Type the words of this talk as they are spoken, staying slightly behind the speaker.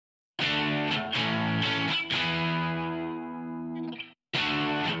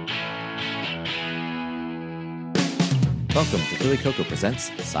Welcome to Philly Coco Presents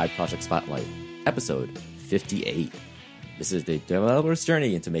Side Project Spotlight, episode 58. This is the developer's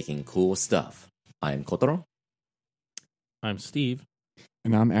journey into making cool stuff. I'm Kotaro. I'm Steve.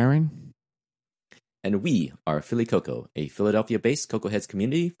 And I'm Aaron. And we are Philly Coco, a Philadelphia-based Coco Heads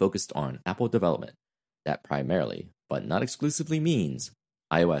community focused on Apple development that primarily, but not exclusively, means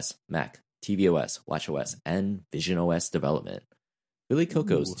iOS, Mac, tvOS, watchOS, and visionOS development. Philly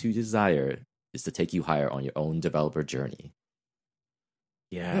Coco's true desire is to take you higher on your own developer journey.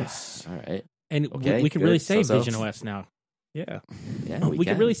 Yes. All right. And Okay, we can good. really say So-so. visionOS now. Yeah. Yeah, we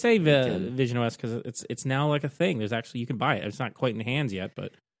can really say can. visionOS because it's now like a thing. There's actually, you can buy it. It's not quite in hands yet,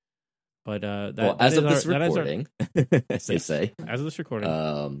 but as of this recording, as they say, as of this recording,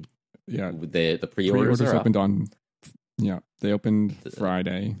 Yeah, the pre-orders are opened up. on. Yeah, they opened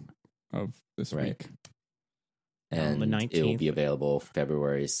Friday of this Right. week. And the it will 19th. be available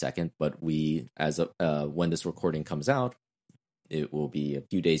February 2nd. But we, as of when this recording comes out, it will be a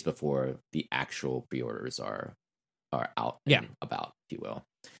few days before the actual pre-orders are out. Yeah. And about, if you will.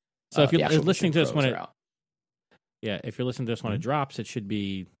 So if the you're actual listening to Vision this when Pros it, are out. if you're listening to this when it drops, it should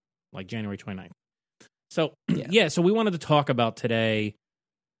be like January 29th. So Yeah. so we wanted to talk about today.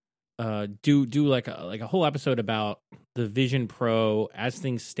 Do like a whole episode about the Vision Pro as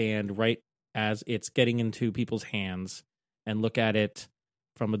things stand right as it's getting into people's hands, and look at it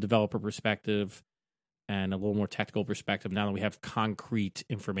from a developer perspective and a little more technical perspective. Now that we have concrete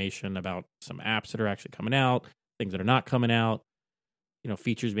information about some apps that are actually coming out, things that are not coming out,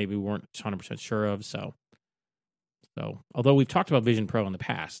 features maybe we weren't 100% sure of. So although we've talked about Vision Pro in the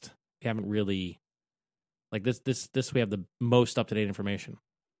past, we haven't really like this. We have the most up to date information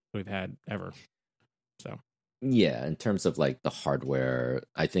we've had ever. So Yeah, in terms of like the hardware,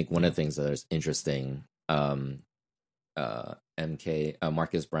 I think one of the things that is interesting, Marcus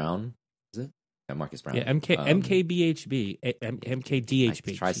Brown, is it? Marcus Brown. yeah, MKBHB,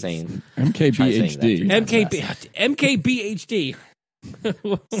 MKDHB. Try saying MKBHD. that MKBHD.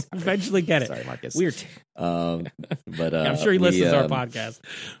 We'll eventually get it. Sorry, Marcus. Weird. But I'm sure he listens to our podcast.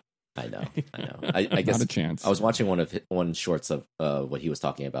 I know. I guess Not a chance. I was watching one shorts of what he was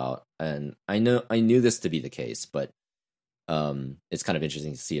talking about, and I knew this to be the case, but it's kind of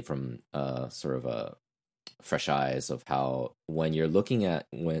interesting to see it from sort of a fresh eyes of how when you're looking at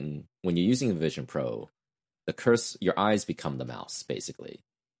when you're using the Vision Pro, your eyes become the mouse basically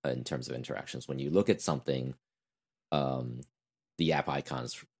in terms of interactions. When you look at something, the app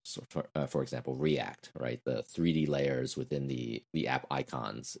icons, for example, React, right? The 3D layers within the app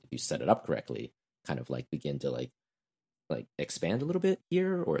icons, if you set it up correctly, kind of like begin to like expand a little bit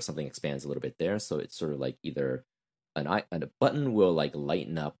here, or something expands a little bit there. So it's sort of like either a button will like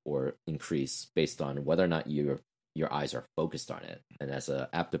lighten up or increase based on whether or not your eyes are focused on it. And as an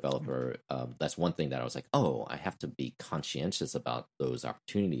app developer, that's one thing that I was like, oh, I have to be conscientious about those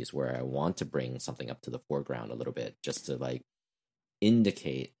opportunities where I want to bring something up to the foreground a little bit, just to like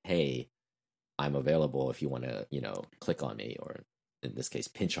indicate, hey, I'm available if you want to, click on me, or in this case,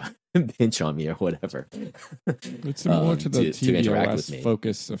 pinch on me or whatever. It's similar to the to interact with me. tvOS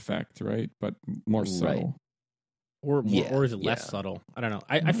focus effect, right? But more subtle. Or is it less subtle? I don't know.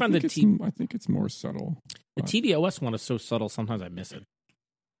 I found I think it's more subtle. The tvOS one is so subtle. Sometimes I miss it.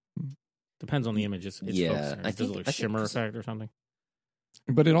 Depends on the image. It's Yeah, focused. Does it like shimmer effect or something?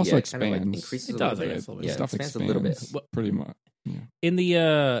 But it also Yeah, it kind of, like, expands. increases It a does, little I bit. guess, a little bit. Yeah, Stuff it expands a little bit. pretty much. Yeah. In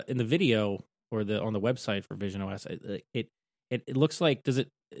the video or on the website for visionOS, it looks like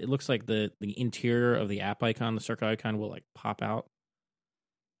it looks like the interior of the app icon, the circle icon, will like pop out.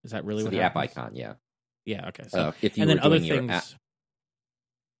 Is that really So what the happens? app icon, yeah. Yeah. Okay. So If you and were then other doing your things. app,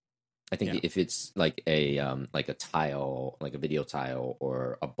 I think if it's like a tile, like a video tile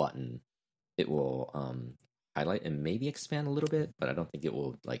or a button, it will highlight and maybe expand a little bit, but I don't think it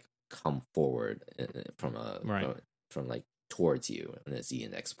will like come forward from from like towards you in a Z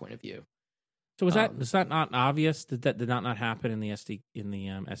index point of view. So was that not obvious? Did that not happen in the SDK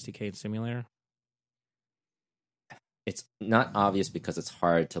and simulator? It's not obvious because it's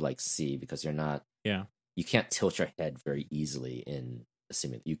hard to like see, because you're not. Yeah. You can't tilt your head very easily in the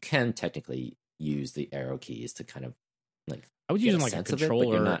simulator. You can technically use the arrow keys to kind of like. I was get using like a sense of it, but you're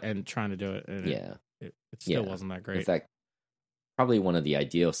controller not- and trying to do it. And Yeah. It still wasn't that great. In fact, probably one of the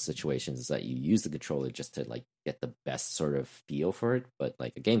ideal situations is that you use the controller just to like get the best sort of feel for it. But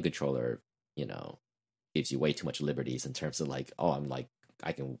like a game controller, gives you way too much liberties in terms of like, oh,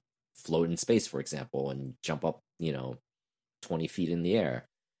 I can float in space, for example, and jump up, 20 feet in the air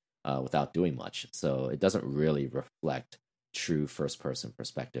without doing much. So it doesn't really reflect true first person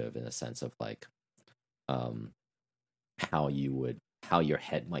perspective in a sense of like how you would how your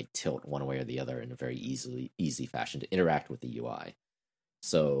head might tilt one way or the other in a very easy fashion to interact with the UI.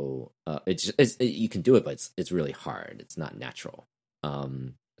 So you can do it, but it's really hard. It's not natural.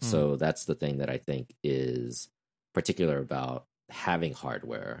 So that's the thing that I think is particular about having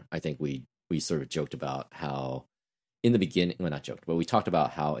hardware. I think we sort of joked about how in the beginning, well, not joked, but we talked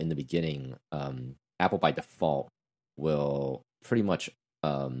about how in the beginning, Apple by default will pretty much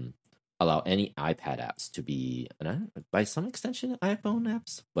allow any iPad apps to be, and by some extension, iPhone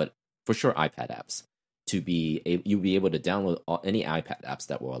apps, but for sure iPad apps to be, you'll be able to download any iPad apps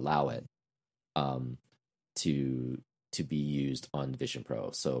that will allow it to be used on Vision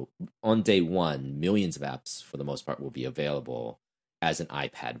Pro. So on day one, millions of apps for the most part will be available as an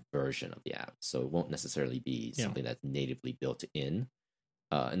iPad version of the app. So it won't necessarily be something that's natively built in.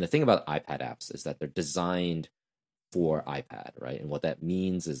 And the thing about iPad apps is that they're designed for iPad, right? And what that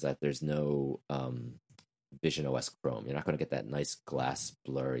means is that there's no Vision OS Chrome. You're not going to get that nice glass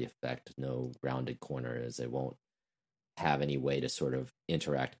blurry effect, no rounded corners. It won't have any way to sort of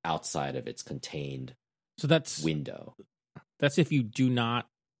interact outside of its contained window. That's if you do not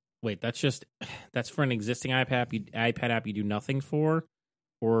wait. That's for an existing iPad app you do nothing for,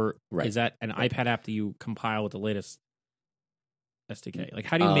 or is that an iPad app that you compile with the latest SDK? Like,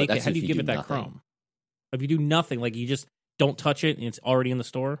 how do you make it? How do you give it that nothing. Chrome? If you do nothing, like you just don't touch it and it's already in the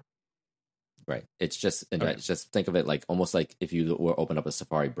store. Right. It's just think of it like almost like if you were open up a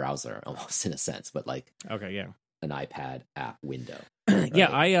Safari browser, almost in a sense, but like an iPad app window. Right?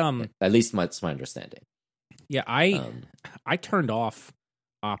 Yeah, at least that's my understanding. Yeah, I turned off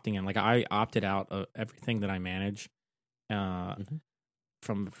opting in. Like I opted out of everything that I manage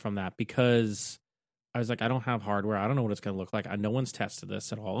from that because I was like, I don't have hardware. I don't know what it's going to look like. No one's tested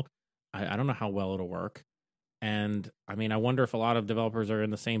this at all. I don't know how well it'll work. And I mean, I wonder if a lot of developers are in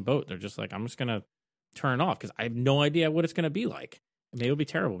the same boat. They're just like, I'm just going to turn it off because I have no idea what it's going to be like. Maybe it'll be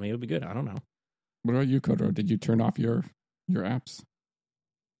terrible. Maybe it'll be good. I don't know. What about you, Kodro? Did you turn off your apps?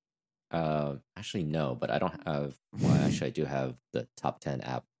 Actually, no, but I don't have. Well, actually, I do have the top 10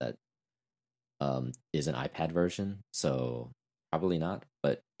 app that is an iPad version. So probably not.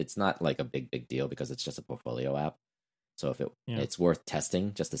 But it's not like a big deal because it's just a portfolio app. So if it's worth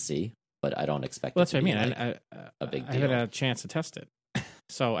testing just to see, but I don't expect. Well, that's what I mean. A big deal. I haven't had a chance to test it,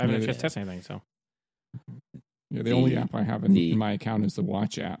 so I haven't had a chance to test anything. So the only app I have in my account is the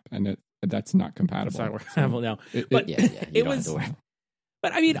Watch app, and that's not compatible. That's not compatible now. But it was.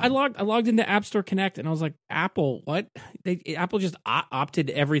 But I mean, I logged into App Store Connect, and I was like, Apple, what? Apple just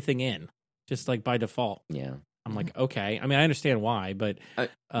opted everything in, just like by default. Yeah. I'm like, okay. I mean, I understand why, but it's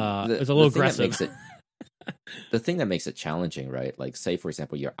a little aggressive. The thing that makes it challenging, right? Like, say, for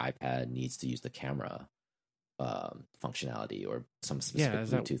example, your iPad needs to use the camera functionality or some specific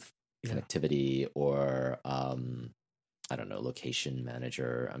Bluetooth connectivity or, I don't know, location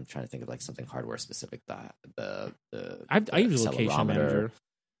manager. I'm trying to think of like something hardware specific. I use location manager.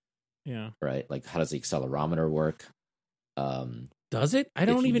 Yeah. Right. Like, how does the accelerometer work? Does it? I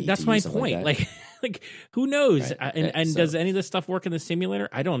don't even. That's my point. Like who knows? Right. And does any of this stuff work in the simulator?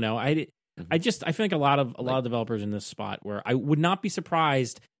 I don't know. I feel like a lot of developers in this spot where I would not be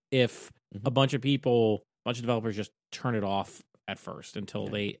surprised if a bunch of developers just turn it off at first until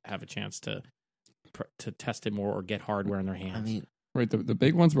they have a chance to test it more or get hardware in their hands. I mean, right. The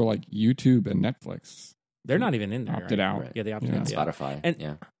big ones were like YouTube and Netflix. They're not even in there. Opted out. Right. Yeah, they opted out. Spotify.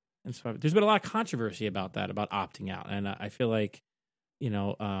 And so there's been a lot of controversy about that, about opting out, and I feel like,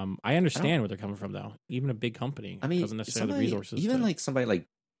 I understand where they're coming from, though. Even a big company doesn't necessarily have the resources. Even like somebody like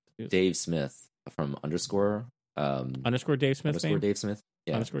Dave Smith from underscore Dave Smith. Dave Smith.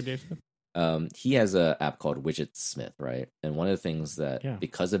 Yeah. Underscore Dave Smith. He has an app called Widgetsmith, right? And one of the things that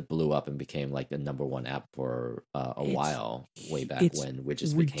because it blew up and became like the number one app for a while, way back when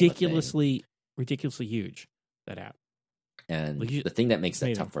widgets ridiculously huge, that app. And the thing that makes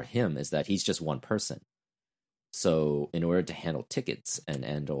that tough for him is that he's just one person. So in order to handle tickets and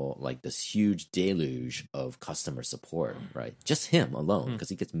handle like this huge deluge of customer support, right? Just him alone, because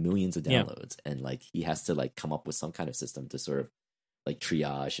he gets millions of downloads, and like he has to like come up with some kind of system to sort of like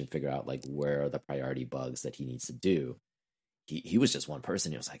triage and figure out like where are the priority bugs that he needs to do. He was just one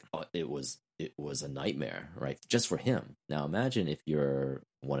person. He was like, oh, it was a nightmare, right? Just for him. Now imagine if you're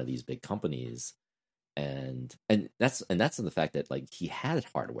one of these big companies, and that's the fact that like he had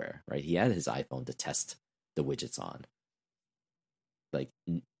hardware, right? He had his iPhone to test the widgets on. Like,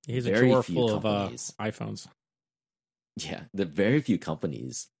 he's a drawer full of iPhones. Yeah, the very few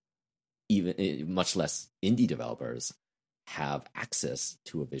companies, even much less indie developers, have access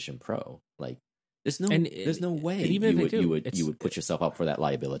to a Vision Pro. Like, there's no way even you would put yourself up for that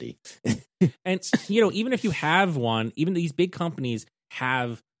liability. And even if you have one, even these big companies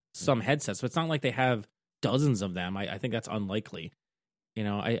have some headsets, so it's not like they have dozens of them. I think that's unlikely.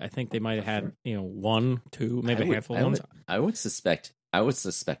 I think they might have had 1, 2, maybe a handful of ones. I would suspect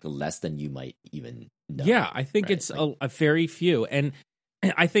less than you might even know. Yeah, I think it's a very few, and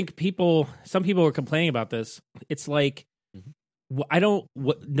I think some people are complaining about this. It's like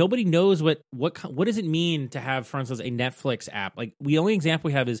nobody knows what does it mean to have, for instance, a Netflix app. Like, the only example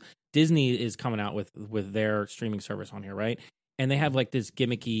we have is Disney is coming out with their streaming service on here, right? And they have like this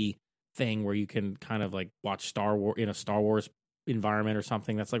gimmicky thing where you can kind of like watch Star Wars in a Star Wars environment or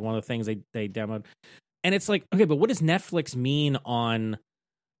something. That's like one of the things they demoed. And it's like, okay, but what does Netflix mean on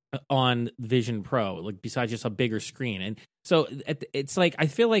Vision Pro, like, besides just a bigger screen? And so it's like, I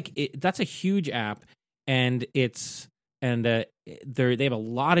feel like that's a huge app, and they have a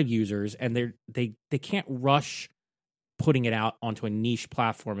lot of users, and they can't rush putting it out onto a niche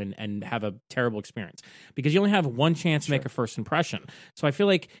platform and have a terrible experience, because you only have one chance to make a first impression. So I feel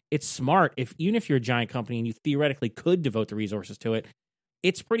like it's smart, even if you're a giant company and you theoretically could devote the resources to it,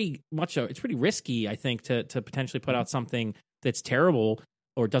 it's pretty risky, I think, to potentially put out something that's terrible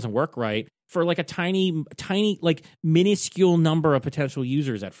or doesn't work right for like a tiny, like minuscule number of potential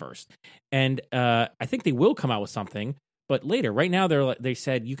users at first. And I think they will come out with something, but later. Right now, they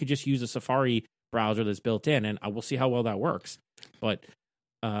said you could just use a Safari browser that's built in, and we'll see how well that works. But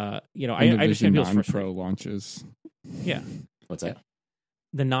I understand people's non-pro launches. Yeah, what's that?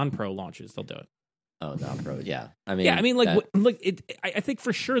 The non-pro launches, they'll do it. Oh, non-pro, yeah. I think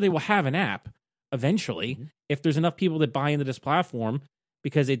for sure they will have an app eventually if there's enough people that buy into this platform,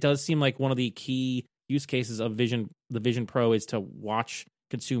 because it does seem like one of the key use cases of the Vision Pro is to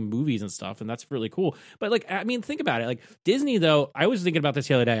consume movies and stuff, and that's really cool. But think about it. Like Disney, though, I was thinking about this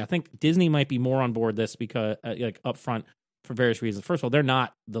the other day. I think Disney might be more on board this because up front for various reasons. First of all, they're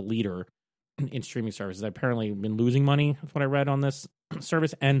not the leader in streaming services. They've apparently been losing money. That's what I read on this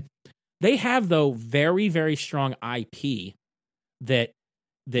service. And they have, though, very, very strong IP that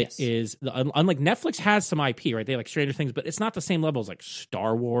is, unlike Netflix has some IP, right? They have like Stranger Things, but it's not the same level as like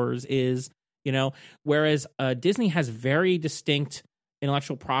Star Wars is, whereas Disney has very distinct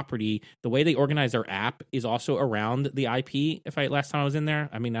intellectual property. The way they organize their app is also around the IP. Last time I was in there,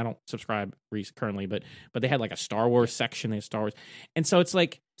 I mean, I don't subscribe currently, but they had like a Star Wars section. They have Star Wars, and so it's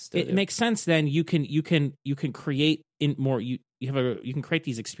like it makes sense. Then you can create in more. You can create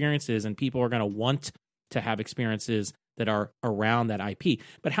these experiences, and people are going to want to have experiences that are around that IP.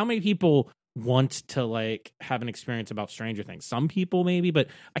 But how many people want to like have an experience about Stranger Things? Some people maybe, but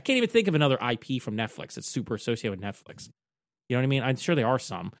I can't even think of another IP from Netflix that's super associated with Netflix. You know what I mean? I'm sure there are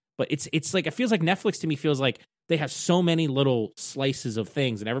some, but it's like, it feels like Netflix to me feels like they have so many little slices of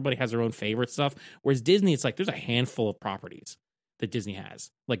things and everybody has their own favorite stuff. Whereas Disney, it's like there's a handful of properties that Disney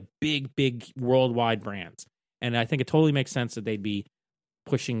has, like big worldwide brands. And I think it totally makes sense that they'd be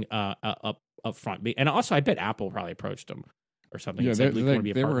pushing up front. And also, I bet Apple probably approached them or something. Yeah,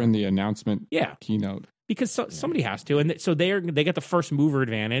 they were in the announcement keynote. Because somebody has to. And so they get the first mover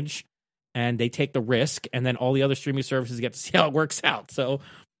advantage. And they take the risk, and then all the other streaming services get to see how it works out. So,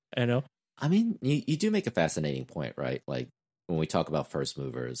 I mean, you do make a fascinating point, right? Like when we talk about first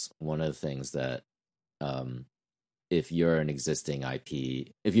movers, one of the things that, if you're an existing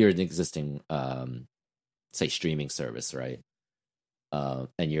IP, if you're an existing, say, streaming service, right,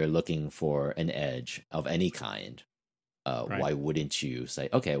 and you're looking for an edge of any kind, right. Why wouldn't you say,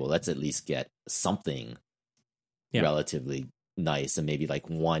 okay, well, let's at least get something relatively nice, and maybe like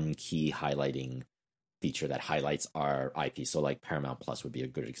one key highlighting feature that highlights our IP. So like Paramount Plus would be a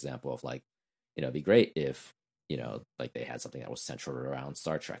good example of like, it'd be great if, like they had something that was centered around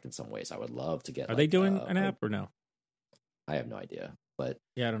Star Trek in some ways. I would love to get. Are they doing an app or no? I have no idea, but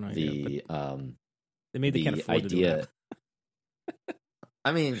I don't know. They can't afford to do that.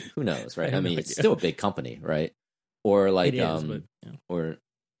 I mean, who knows, right? I mean, it's still a big company, right? Or like, or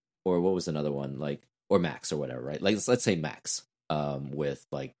what was another one, like, or Max or whatever, right? Like let's say Max, with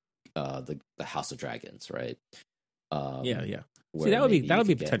like the House of Dragons, right? See, that would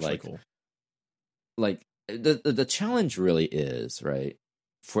be potentially cool. Like the challenge really is, right,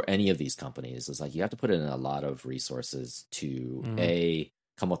 for any of these companies is like you have to put in a lot of resources to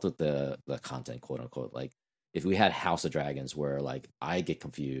come up with the content, quote unquote. Like if we had House of Dragons, where like I get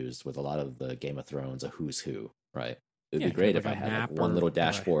confused with a lot of the Game of Thrones of who's who, right? It would be great if I had like one little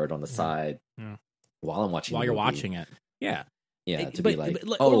dashboard on the side. Yeah. While I'm watching, you're watching it, to be like,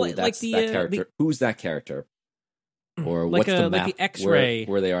 that's that character. Who's that character? Or like what's the map? Like the X-ray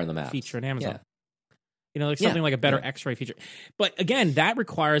where they are in the map feature in Amazon. Like something like a better X-ray feature. But again, that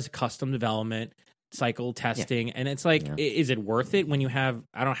requires custom development. cycle testing, and it's like, is it worth it when you have,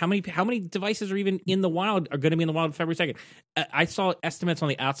 I don't know how many devices are even in the wild, are going to be in the wild February 2nd? I saw estimates on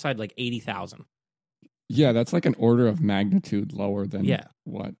the outside like 80,000. Yeah, that's like an order of magnitude lower than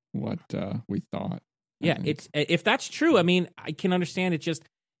what we thought. Yeah, it's, if that's true, I mean, I can understand it. Just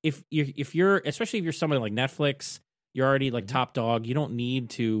if you're especially if you're somebody like Netflix, you're already like top dog. You don't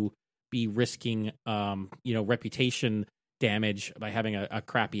need to be risking reputation damage by having a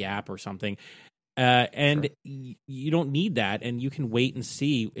crappy app or something. And you don't need that, and you can wait and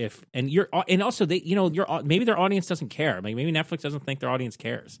see if, and also they, maybe their audience doesn't care. Like maybe Netflix doesn't think their audience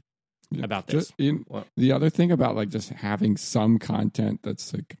cares about this. The other thing about like just having some content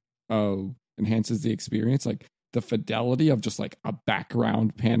that's like, enhances the experience, like the fidelity of just like a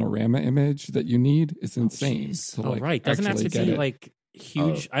background panorama image that you need is insane. Right. Doesn't have to be like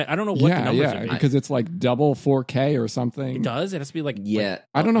huge. I don't know what the numbers are. Because it's like double 4K or something. It does. It has to be like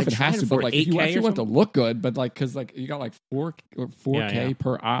I don't know if it has to, but like if you actually want to look good, but like because like you got like 4K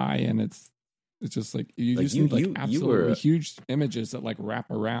per eye, and it's just like you just need like absolutely huge images that like wrap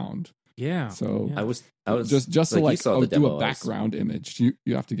around. Yeah. So I was just to like do a background image,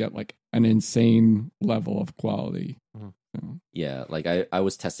 you have to get like an insane level of quality. Yeah, like I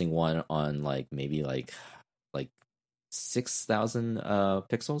was testing one on like maybe like 6,000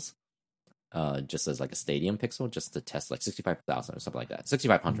 pixels, just as like a stadium pixel, just to test like 65,000 or something like that,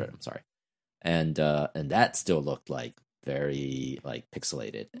 6,500. I'm sorry, and that still looked like very like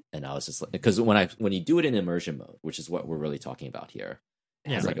pixelated, and I was just like, because when you do it in immersion mode, which is what we're really talking about here,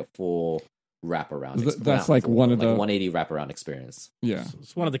 it has like a full wraparound. That's like one of the 180 wraparound experience. Yeah,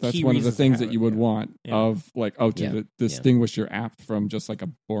 it's one of the that's key one of the things that it, you would want of like to distinguish your app from just like a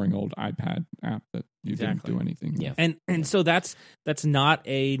boring old iPad app that you didn't do anything with. And so that's not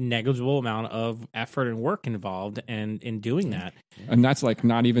a negligible amount of effort and work involved in doing that. And that's like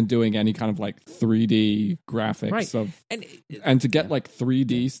not even doing any kind of like 3D graphics of and to get like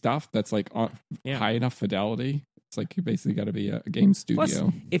 3D stuff that's like high enough fidelity. It's like you basically got to be a game studio. Plus,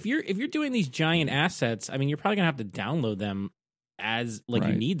 if you're doing these giant assets, I mean, you're probably gonna have to download them as like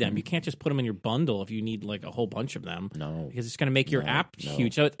you need them. You can't just put them in your bundle if you need like a whole bunch of them. No, because it's gonna make your app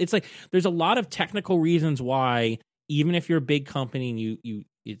huge. So it's like there's a lot of technical reasons why, even if you're a big company and you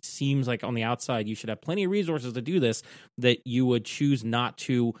it seems like on the outside you should have plenty of resources to do this, that you would choose not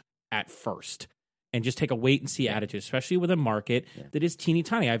to at first. And just take a wait and see attitude, especially with a market that is teeny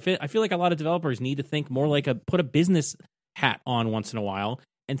tiny. I feel like a lot of developers need to think more like put a business hat on once in a while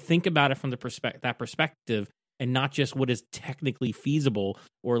and think about it from that perspective, and not just what is technically feasible,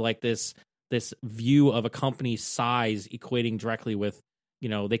 or like this view of a company's size equating directly with,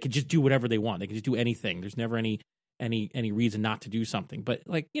 they could just do whatever they want. They can just do anything. There's never any reason not to do something. But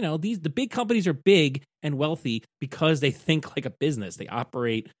like, the big companies are big and wealthy because they think like a business. They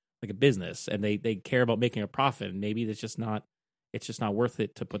operate like a business, and they care about making a profit, and maybe it's just not worth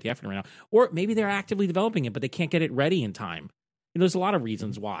it to put the effort in right now. Or maybe they're actively developing it, but they can't get it ready in time. There's a lot of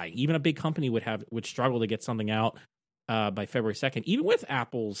reasons why even a big company would struggle to get something out by February 2nd, even with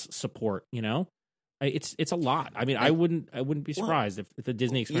Apple's support. It's a lot. I mean, I wouldn't be surprised if the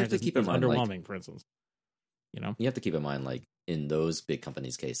Disney experience is underwhelming, for instance. You have to keep in mind, like in those big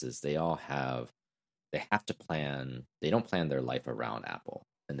companies' cases, they have to plan. They don't plan their life around Apple.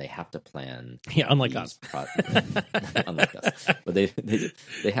 And they have to plan. Yeah, unlike us. Unlike us, but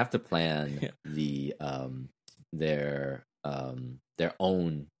they have to plan their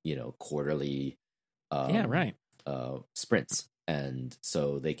own quarterly sprints, and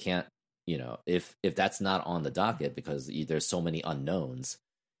so they can't if that's not on the docket because there's so many unknowns,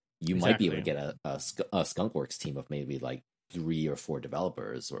 you might be able to get a Skunkworks team of maybe like 3 or 4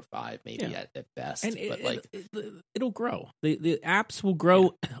 developers, or 5 maybe at best, but it'll grow. The apps will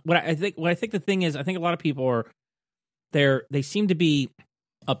grow. What I think the thing is, I think a lot of people are they seem to be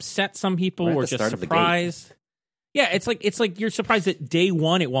upset. Some people or just surprised. Yeah, it's like you're surprised that day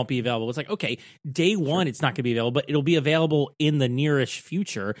one it won't be available. It's like, okay, day one it's not going to be available, but it'll be available in the nearish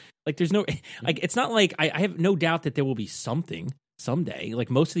future. Like there's no like it's not like I have no doubt that there will be something someday. Like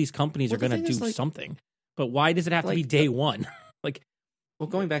most of these companies are going to do something. But why does it have to be day one?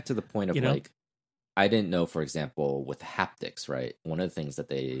 Going back to the point of I didn't know, for example, with haptics, right? One of the things that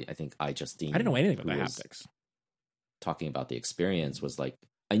I didn't know anything about haptics. Talking about the experience was like,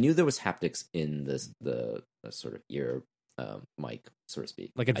 I knew there was haptics in the sort of ear mic, so to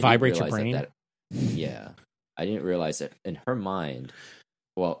speak. Like it vibrates your brain. I didn't realize that in her mind.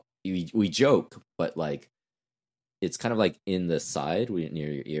 Well, we joke, but like, it's kind of like in the side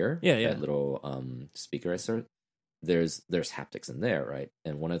near your ear. Yeah. That little speaker I there's haptics in there, right?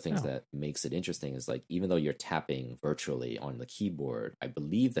 And one of the things that makes it interesting is like, even though you're tapping virtually on the keyboard, I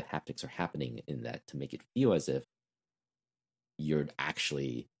believe the haptics are happening in that to make it feel as if you're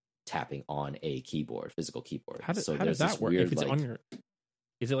actually tapping on a keyboard, physical keyboard. How does that work? If it's like, on your,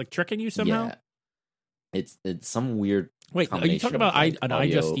 is it like tricking you somehow? Yeah, it's some weird. Wait, are you talking about an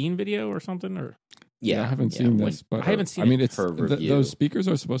iJustine video or something? Or I haven't seen this, but I haven't seen. I mean, it's those speakers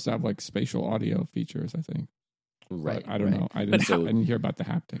are supposed to have like spatial audio features, I think. Right. But I don't know. I didn't hear about the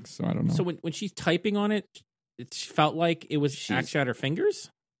haptics, so I don't know. So when she's typing on it, it felt like it was actually at her fingers.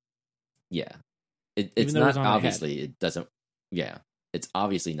 Yeah, it's not obviously. It doesn't. Yeah, it's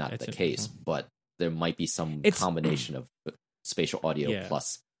obviously not the case, but there might be some combination of spatial audio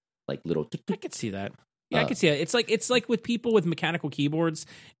plus like little. I could see that. Yeah, I can see it. It's like with people with mechanical keyboards,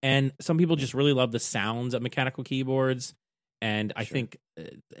 and some people just really love the sounds of mechanical keyboards. And I think,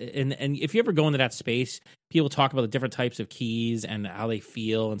 and if you ever go into that space, people talk about the different types of keys and how they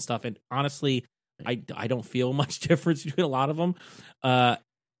feel and stuff. And honestly, I don't feel much difference between a lot of them.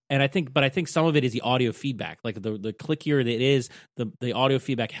 And I think some of it is the audio feedback. Like the clickier it is, the audio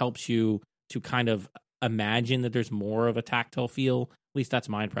feedback helps you to kind of imagine that there's more of a tactile feel. At least that's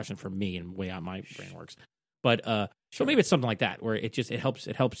my impression for me and the way my brain works. But so maybe it's something like that where it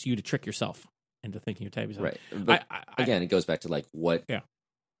helps you to trick yourself into thinking you're typing something. Right. But again, it goes back to like what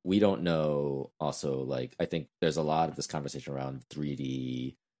we don't know. Also, like I think there's a lot of this conversation around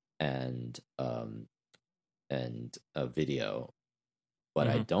 3D and video, but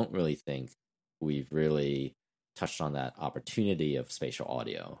I don't really think we've really touched on that opportunity of spatial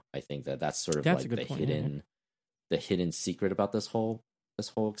audio. I think that's sort of like the hidden secret about this whole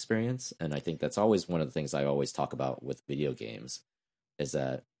experience. And I think that's always one of the things I always talk about with video games is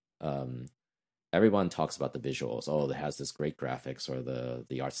that everyone talks about the visuals. Oh, it has this great graphics, or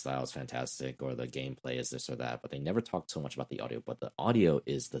the art style is fantastic, or the gameplay is this or that, but they never talk so much about the audio. But the audio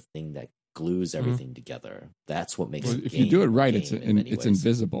is the thing that glues everything together. That's what makes it. If you do it right, it's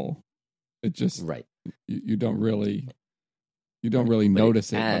invisible. It just you don't really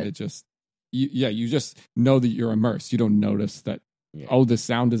notice it, but it just you just know that you're immersed. You don't notice that. Yeah. Oh, the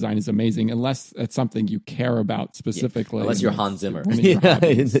sound design is amazing, unless it's something you care about specifically. Yeah. Unless you're Hans Zimmer,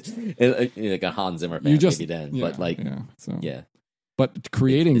 like a Hans Zimmer fan, maybe then. But but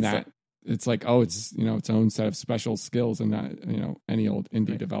creating that, it's like it's its own set of special skills, and not any old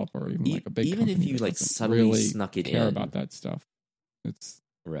indie developer, or even like a big even company if you like suddenly really snuck it care in about that stuff. It's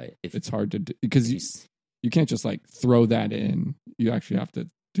right. It's hard to do because you can't just like throw that in. You actually have to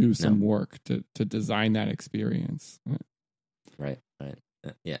do some work to design that experience. Right.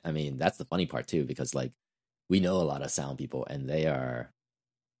 Yeah, I mean that's the funny part too, because like we know a lot of sound people, and they are,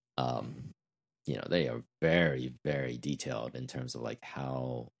 they are very, very detailed in terms of like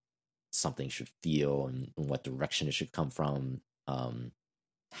how something should feel and what direction it should come from,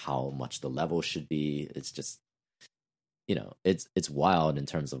 how much the level should be. It's just, it's wild in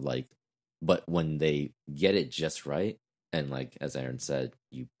terms of like, but when they get it just right, and like as Aaron said,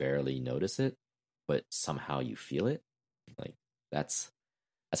 you barely notice it, but somehow you feel it, like. That's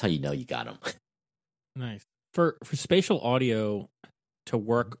how you know you got them. Nice. For spatial audio to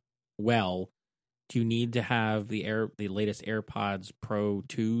work well, do you need to have the latest AirPods Pro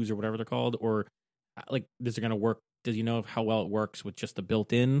 2s or whatever they're called, or like is it going to work? Does you know how well it works with just the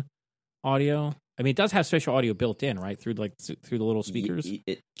built-in audio? I mean, it does have spatial audio built in, right, through the little speakers,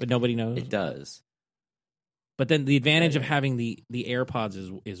 but nobody knows. It does. But then the advantage of having the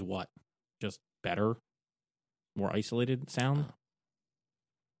AirPods is what? Just better, more isolated sound.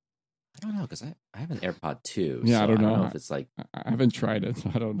 I don't know, because I have an AirPod 2. Yeah, so I don't know if it's like I haven't tried it, so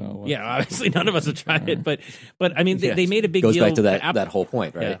I don't know. Yeah, obviously none of us have tried it, but I mean they made a big deal. Goes back to that whole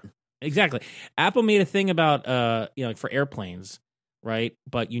point, right? Yeah, exactly. Apple made a thing about like for airplanes, right?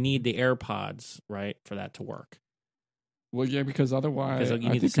 But you need the AirPods, right, for that to work. Well, yeah, because otherwise,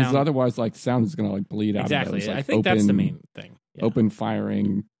 otherwise, like sound is going to like bleed out. Exactly, of those, like, I think that's the main thing. Yeah. Open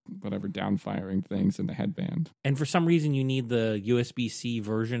firing, whatever down firing things in the headband. And for some reason, you need the USB-C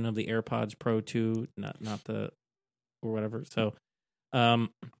version of the AirPods Pro 2, not the or whatever. So,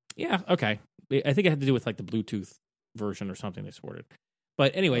 yeah, okay. I think it had to do with like the Bluetooth version or something they supported.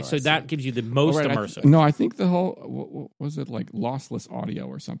 But anyway, that gives you the most immersive. I think the whole was it like lossless audio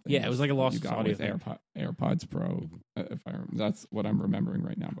or something? Yeah, it was like a lossless audio with AirPods Pro. If I remember, that's what I'm remembering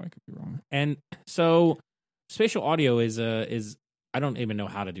right now, but I could be wrong. And so, spatial audio is I don't even know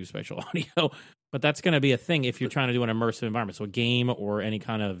how to do spatial audio, but that's going to be a thing if you're trying to do an immersive environment. So a game or any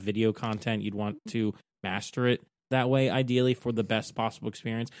kind of video content, you'd want to master it that way, ideally for the best possible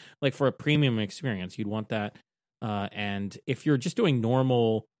experience. Like for a premium experience, you'd want that. And if you're just doing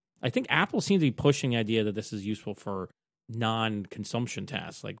normal I think Apple seems to be pushing the idea that this is useful for non-consumption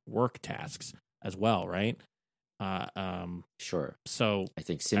tasks, like work tasks as well, right? Sure. So I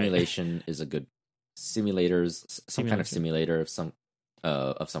think simulation is a good some kind of simulator of some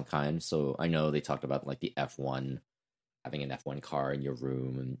kind. So I know they talked about like the F1, having an F1 car in your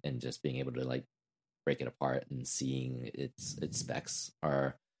room and just being able to like break it apart and seeing its specs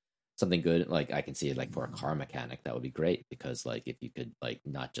are something good. Like I can see it like for a car mechanic, that would be great, because like if you could like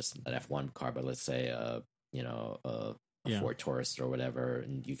not just an F1 car, but let's say a Ford Taurus or whatever,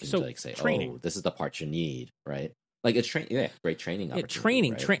 and you can like say, training. Oh, this is the part you need, right? Like it's great training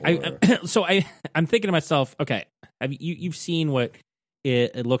opportunity. Right? I'm thinking to myself, okay, you've seen what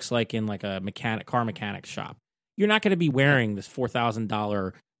it looks like in like a car mechanic shop. You're not going to be wearing this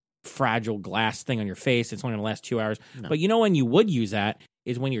 $4,000 fragile glass thing on your face. It's only going to last 2 hours. No. But you know when you would use that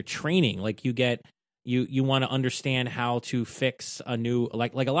is when you're training. Like you want to understand how to fix a new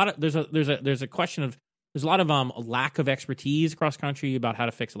like a lot of there's a question of there's a lot of lack of expertise across country about how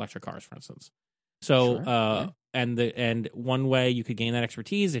to fix electric cars, for instance. So sure. And one way you could gain that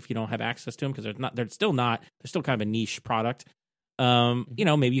expertise if you don't have access to them, because they're still kind of a niche product.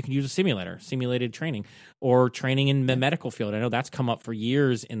 Maybe you can use a simulated training, or training in the medical field. I know that's come up for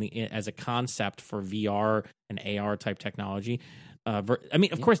years as a concept for VR and AR type technology.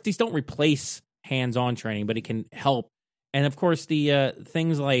 Of course, these don't replace hands-on training, but it can help. And of course, the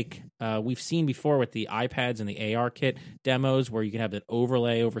things like we've seen before with the iPads and the AR kit demos, where you can have an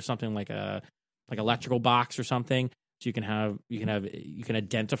overlay over something like electrical box or something, so you can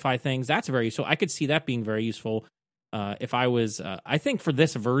identify things. That's so I could see that being very useful. If I was, I think for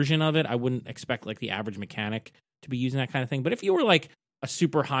this version of it, I wouldn't expect like the average mechanic to be using that kind of thing. But if you were like a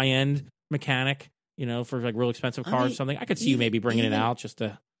super high end mechanic, for like real expensive cars or something, I could see you maybe bringing it out just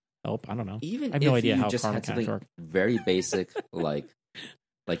to help. I don't know. I have no idea how car mechanics work. Very basic, like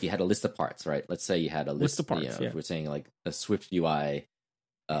you had a list of parts, right? Let's say you had a list of parts. If we're saying like a Swift UI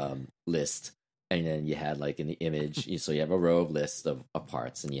list. And then you had like in the image, so you have a row of lists of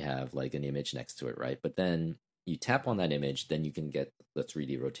parts, and you have like an image next to it, right? But then you tap on that image, then you can get the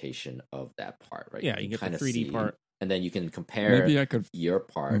 3D rotation of that part, right? Yeah, you get the 3D part. And then you can compare your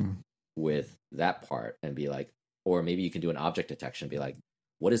part with that part and be like, or maybe you can do an object detection and be like,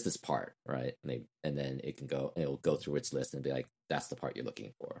 what is this part, right? And then it'll go through its list and be like, that's the part you're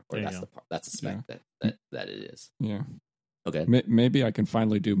looking for, or that's the part, that's the spec that it is. Yeah. Okay. Maybe I can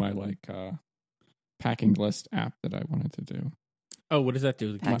finally do my packing list app that I wanted to do. Oh, what does that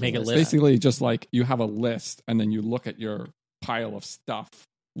do? Make a list? Basically, just like you have a list, and then you look at your pile of stuff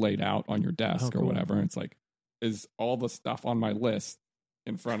laid out on your desk or whatever, and it's like, is all the stuff on my list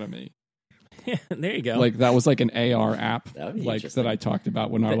in front of me? There you go. Like that was like an AR app, like that I talked about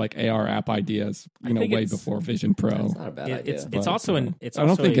when our like AR app ideas, way before Vision Pro. That's not a bad idea. It's also I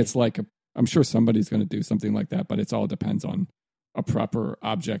don't think it's like I'm sure somebody's going to do something like that, but it's all depends on a proper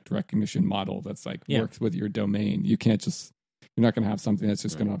object recognition model that's like works with your domain. You're not going to have something that's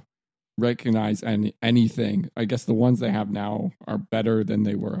just going to recognize anything. I guess the ones they have now are better than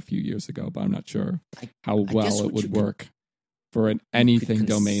they were a few years ago, but I'm not sure how well it would work for an anything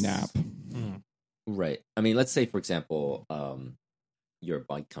domain app. Right. I mean, let's say, for example, your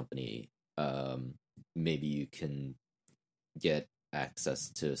bike company, maybe you can get access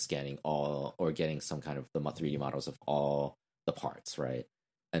to scanning all or getting some kind of the 3D models of all the parts, right?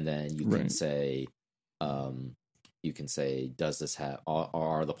 And then you can say, does this have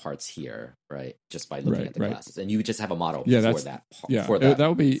are the parts here, right? Just by looking at the glasses, and you would just have a model for that. That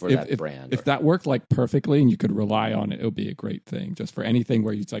would be that brand. If that worked like perfectly, and you could rely on it, it would be a great thing. Just for anything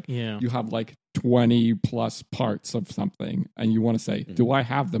where it's like you have like 20 plus parts of something, and you want to say, do I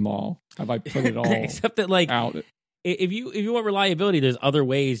have them all? Have I put it all? Except that like out? If you want reliability, there's other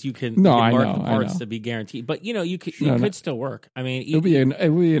ways you can mark the parts to be guaranteed. But you could still work. I mean, it would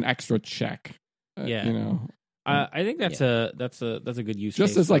be an extra check. I think that's a good use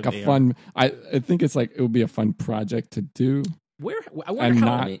just case as like a AR. Fun. I think it's like it would be a fun project to do. I wonder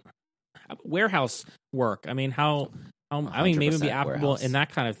how warehouse work. I mean, maybe it'd be applicable in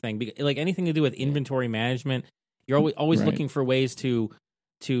that kind of thing. Like anything to do with inventory management, you're always looking for ways to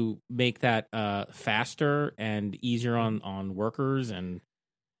make that faster and easier on workers and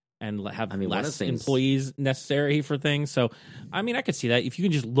have less employees necessary for things. So, I mean, I could see that if you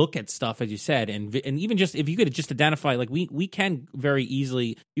can just look at stuff, as you said, and even just if you could just identify, like we can very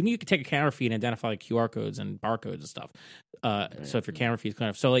easily, you can take a camera feed and identify like QR codes and barcodes and stuff. So if your camera feed is kind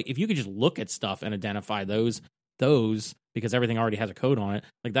of, so like if you could just look at stuff and identify those because everything already has a code on it,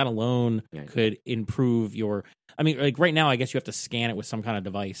 like that alone could improve your. I mean, like right now, I guess you have to scan it with some kind of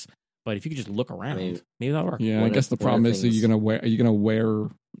device. But if you could just look around, maybe that'll work. Yeah, I guess the problem is, are you gonna wear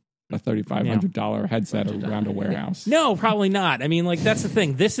a $3,500 headset around a warehouse. No, probably not. I mean, like, that's the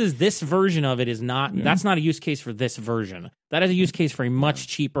thing. This version of it is not. Yeah. That's not a use case for this version. That is a use case for a much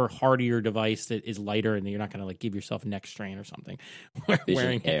cheaper, hardier device that is lighter, and you're not going to like give yourself neck strain or something.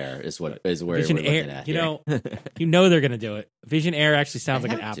 Vision Air is where Vision we're Air. Looking at. You know they're going to do it. Vision Air actually sounds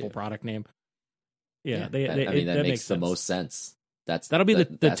like an Apple product name. Yeah, that makes the most sense. That'll be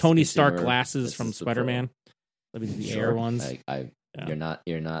the Tony Stark glasses from Spider-Man. That'll be the Air ones. You're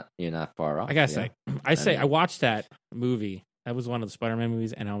not far off. I gotta say, I watched that movie. That was one of the Spider-Man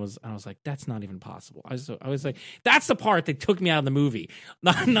movies, and I was like, that's not even possible. I was like, that's the part that took me out of the movie.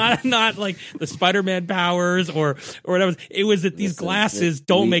 Not like the Spider-Man powers or whatever. It was that these glasses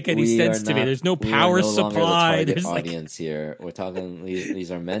don't make any sense to me. There's no power supply. There's audience here. We're talking.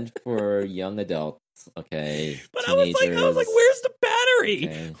 These are meant for young adults. Okay, but I was like, where's the battery?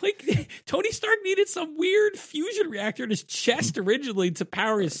 Okay. Like, Tony Stark needed some weird fusion reactor in his chest originally to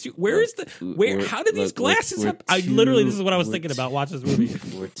power his suit. How did these glasses have? This is what I was thinking about watching this movie.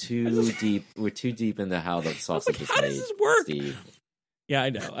 We're too deep. We're too deep into how the sausage is made. How does this work? Steve. Yeah,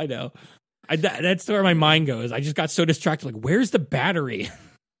 I know. That's where my mind goes. I just got so distracted. Like, where's the battery?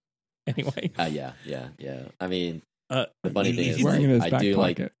 Anyway. Yeah. I mean, the funny thing is, I do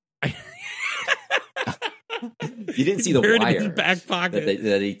like. You didn't see the wire in his back pocket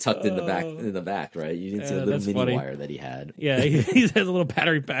that he tucked in the back, right? You didn't see the little mini wire that he had. Yeah, he has a little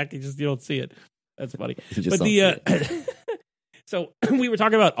battery pack. You don't see it. That's funny. But so we were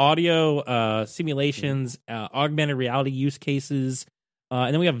talking about audio simulations, augmented reality use cases,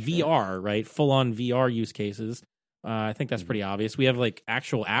 and then we have VR, right? Full on VR use cases. I think that's pretty obvious. We have like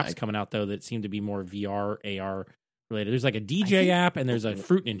actual apps coming out though that seem to be more VR, AR related. There's like a DJ app and there's a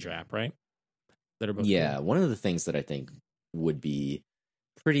Fruit Ninja app, right? That are both cool. One of the things that I think would be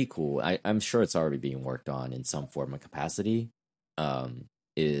pretty cool, I'm sure it's already being worked on in some form of capacity,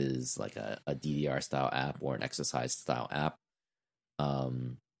 is like a DDR style app or an exercise style app,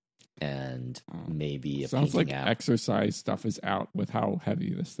 and maybe a sounds like app. Exercise stuff is out with how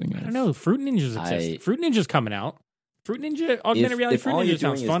heavy this thing is. I don't know. Fruit Ninjas exist. Fruit Ninja's coming out. Fruit Ninja augmented reality. Fruit Ninja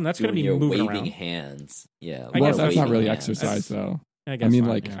sounds fun. That's going to be moving waving around. Hands. Yeah, I guess that's not really exercise though. I mean,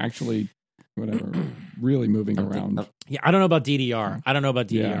 actually. Whatever, really moving around. Yeah, I don't know about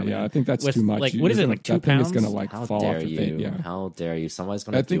DDR. Yeah, I think that's too much. Like, what is it, like 2 pounds? It's going to fall off the thing. Yeah. How dare you? Somebody's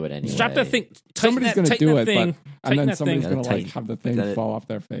going to do it anyway. Strap that thing. Somebody's going to do it, and then somebody's going to like have the thing fall off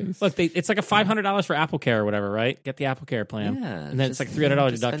their face. Look, it's like a $500 for Apple Care or whatever, right? Get the Apple Care plan, and then it's like $300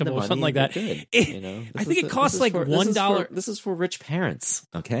 deductible or something like that. I think it costs like $1. This is for rich parents.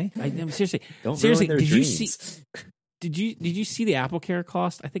 Okay, seriously. Did you see? Did you see the Apple Care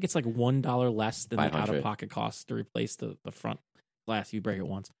cost? I think it's like $1 less than the out-of-pocket cost to replace the front glass. You break it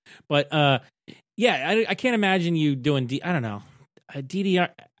once, but I can't imagine you doing. I don't know, DDR.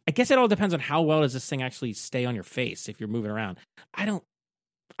 I guess it all depends on how well does this thing actually stay on your face if you're moving around.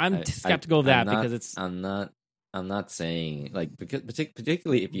 I'm skeptical of that because it's. I'm not saying like because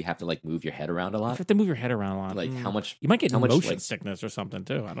particularly if you have to like move your head around a lot. If you have to move your head around a lot, like how much you might get motion sickness or something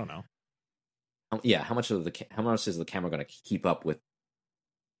too. I don't know. How much is the camera going to keep up with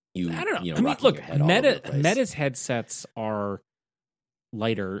you? I don't know. Look, your head Meta's headsets are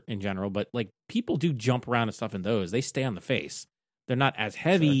lighter in general, but like people do jump around and stuff in those. They stay on the face. They're not as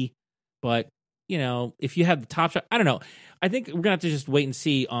heavy, but if you have the top shot, I don't know. I think we're gonna have to just wait and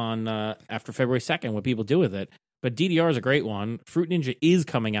see on after February 2nd what people do with it. But DDR is a great one. Fruit Ninja is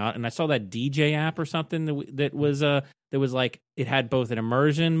coming out, and I saw that DJ app or something that was like it had both an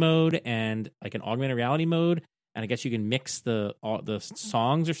immersion mode and like an augmented reality mode, and I guess you can mix the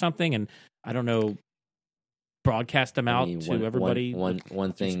songs or something, and I don't know, broadcast them out to everybody.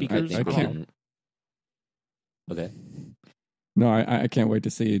 One thing speakers. I can't. Okay. No, I can't wait to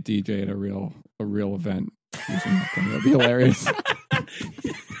see a DJ at a real event. It'll be hilarious.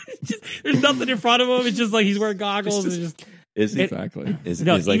 There's nothing in front of him. It's just like he's wearing goggles. Exactly. Even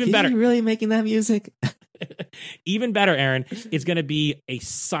better. Is he really making that music? Even better, Aaron, it's going to be a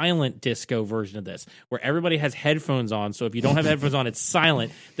silent disco version of this, where everybody has headphones on. So if you don't have headphones on, it's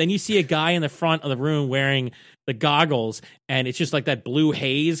silent. Then you see a guy in the front of the room wearing the goggles, and it's just like that blue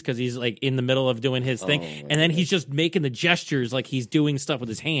haze because he's like in the middle of doing his thing, and then he's just making the gestures like he's doing stuff with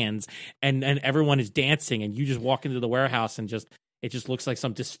his hands, and everyone is dancing, and you just walk into the warehouse and it just looks like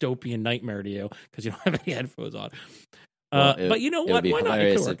some dystopian nightmare to you because you don't have any headphones on. But you know what? It would be Why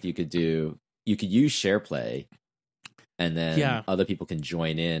hilarious not? if you could use SharePlay and then other people can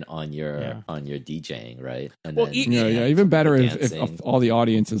join in on your DJing, right? And then, even better if all the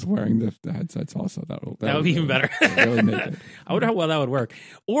audience is wearing the headsets. Also, that would be even better. Really make it. I wonder how well that would work.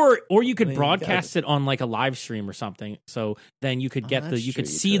 Or you could broadcast it on like a live stream or something. So then you could get you could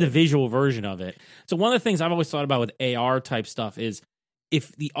see the visual version of it. So one of the things I've always thought about with AR type stuff is,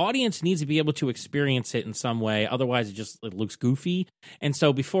 if the audience needs to be able to experience it in some way, otherwise it looks goofy. And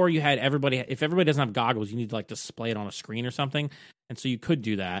so before you had if everybody doesn't have goggles, you need to like display it on a screen or something. And so you could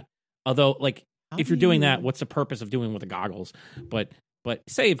do that. Although, like, if you're doing that, what's the purpose of doing with the goggles? But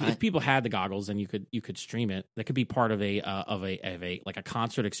say if people had the goggles and you could stream it, that could be part of a like a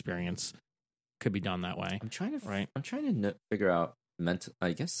concert experience. Could be done that way. I'm trying to figure out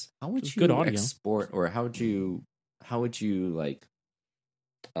I guess how would you good audio. export, or how would you like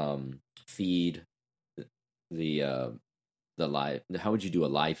feed the live, how would you do a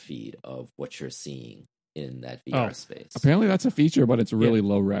live feed of what you're seeing in that VR space? Apparently that's a feature, but it's really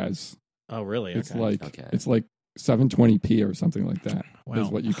low res. Oh, really? It's it's like 720p or something like that. Is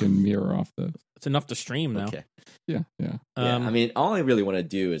what you can mirror off the. It's enough to stream though. Okay. Yeah. I mean, all I really want to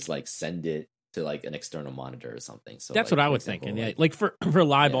do is like send it to like an external monitor or something. So that's like, what I was thinking. Yeah, like for a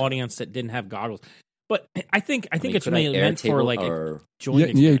live audience that didn't have goggles. But I think it's mainly meant for like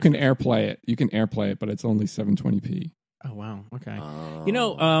joint. Yeah, you can AirPlay it. You can AirPlay it, but it's only 720p. Oh wow, okay.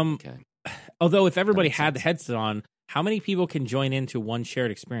 Okay. Although if everybody had the headset on, how many people can join into one shared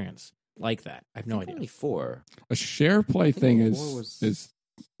experience like that? I have no idea. Only 4. A share play thing is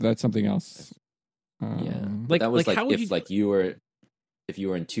that's something else. Like that was like if you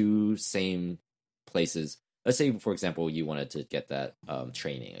were in 2 same places. Let's say, for example, you wanted to get that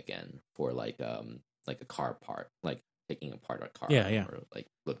training again for like a car part, like taking apart a car. Or like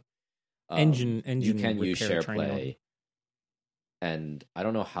look, engine. You can use SharePlay, and I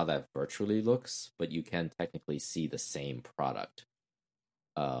don't know how that virtually looks, but you can technically see the same product,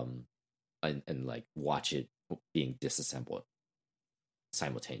 and like watch it being disassembled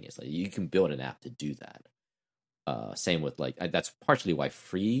simultaneously. You can build an app to do that. Same with like that's partially why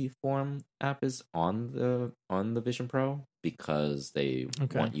Freeform app is on the Vision Pro, because they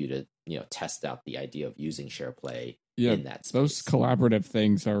want you to test out the idea of using SharePlay in that space. Those collaborative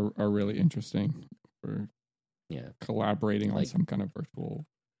things are really interesting for collaborating on some kind of virtual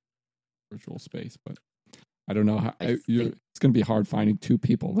space. But I don't know how it's going to be hard finding 2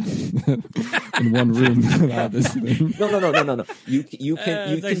 people in one room without this thing. No. You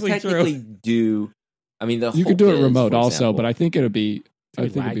can technically do. I mean, you could do it remote also, but I think it'd be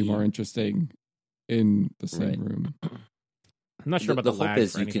more interesting in the same room. I'm not sure about the lag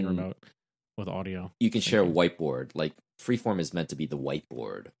for anything remote with audio. You can share a whiteboard. Like Freeform is meant to be the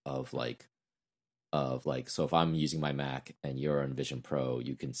whiteboard of like. So if I'm using my Mac and you're on Vision Pro,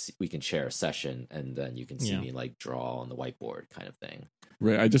 we can share a session, and then you can see me like draw on the whiteboard kind of thing.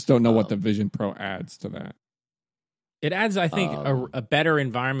 Right. I just don't know what the Vision Pro adds to that. It adds, I think, a better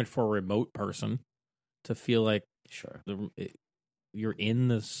environment for a remote person to feel like you're in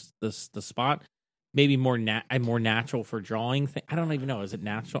the spot. Maybe more natural for drawing. I don't even know. Is it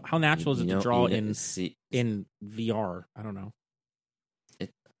natural? How natural is it to draw in VR? I don't know.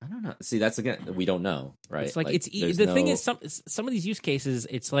 I don't know. See, that's again, we don't know, right? It's like thing is, some of these use cases,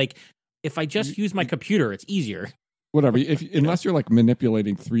 it's like if I just use my computer, it's easier. Whatever. Unless you're like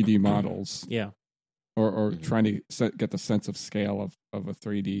manipulating 3D models, or trying to get the sense of scale of a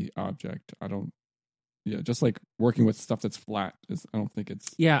 3D object. I don't. Yeah, just like working with stuff that's flat I don't think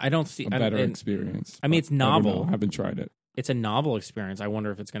it's. Yeah, I don't see a better experience. I mean, it's novel. I haven't tried it. It's a novel experience. I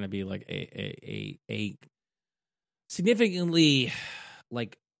wonder if it's going to be like a significantly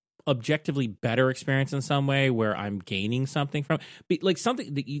like objectively better experience in some way where I'm gaining something from. But like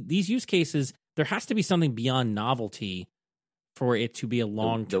these use cases, there has to be something beyond novelty for it to be a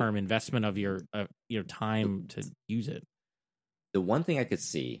long-term investment of your time to use it. The one thing I could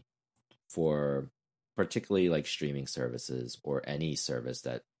see for particularly like streaming services or any service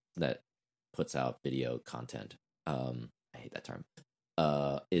that puts out video content, I hate that term,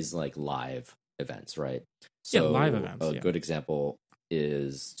 is like live events, right? So live events. A good example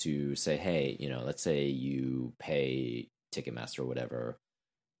is to say, hey, let's say you pay Ticketmaster or whatever,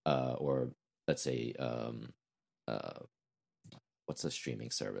 or let's say, what's a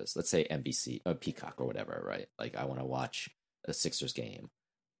streaming service? Let's say NBC or Peacock or whatever, right? Like I want to watch a Sixers game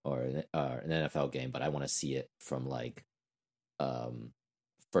or an NFL game, but I want to see it from like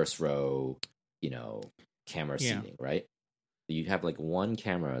first row, camera seating, right? You have like one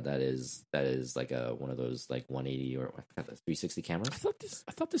camera that is like one of those like 180 or I forgot the 360 cameras.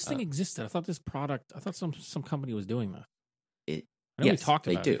 I thought this thing existed. I thought this product. I thought some company was doing that. We talked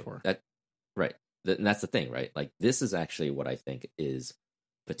about it before. Right. and that's the thing, right? Like this is actually what I think is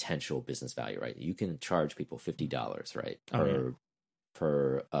potential business value, right? You can charge people $50, right,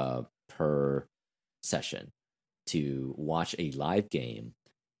 per session to watch a live game,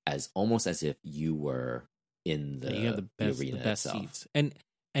 as almost as if you were in the arena best itself. Seats, and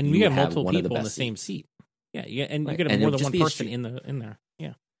you have multiple people in the same seat. Yeah, and you get more than one person in there.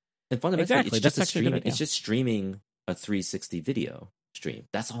 Yeah, and fundamentally, it's just streaming. It's just streaming a 360 video stream.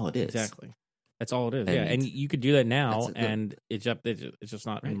 That's all it is. Exactly. That's all it is. And you could do that now, and it's just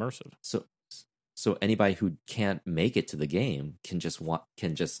not immersive. So anybody who can't make it to the game can just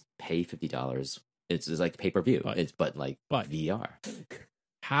pay $50. It's like pay-per-view. But VR.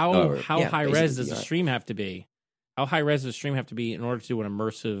 How high res does the stream have to be? How high res does the stream have to be in order to do an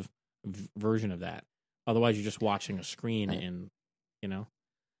immersive version of that? Otherwise, you're just watching a screen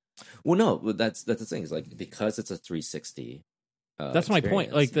Well, no, that's the thing. Is like because it's a 360. That's my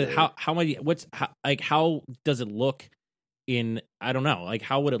point. Like how does it look in? I don't know. Like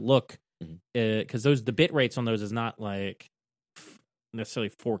how would it look? Because the bit rates on those is not like necessarily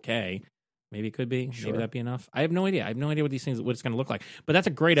 4K. Maybe it could be. Sure. Maybe that'd be enough. I have no idea. I have no idea what it's going to look like. But that's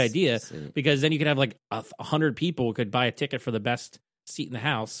a great idea because then you could have like 100 people who could buy a ticket for the best seat in the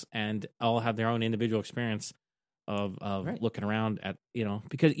house and all have their own individual experience of looking around at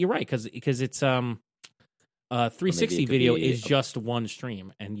because you're right because it's 360 video is just one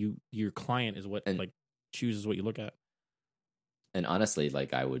stream and your client is what chooses what you look at. And honestly,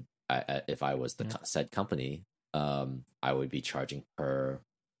 like if I was the said company, I would be charging per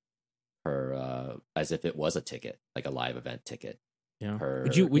as if it was a ticket, like a live event ticket. Yeah.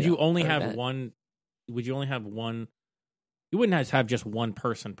 Would you only have one? Would you only have one? You wouldn't have just one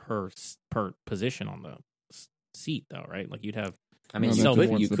person per position on the seat, though, right? Like you'd have. I mean,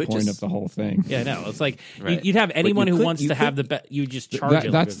 you could point of the whole thing. Yeah, no, it's like you'd have anyone who wants to have the you just charge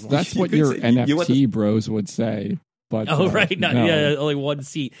it. That's what your NFT bros would say. But right, only one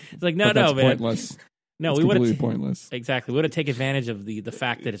seat. It's like no, man. Pointless. No, we would have pointless. Exactly, we would have taken advantage of the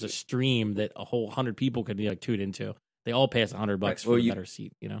fact that it's a stream that a whole 100 people could tune into. They all pay us $100 for a better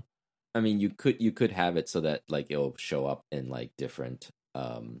seat. I mean, you could have it so that like it'll show up in like different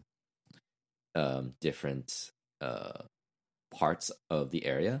parts of the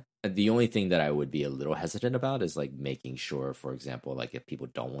area. And the only thing that I would be a little hesitant about is like making sure, for example, like if people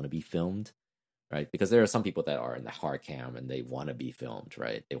don't want to be filmed, right? Because there are some people that are in the hard cam and they want to be filmed,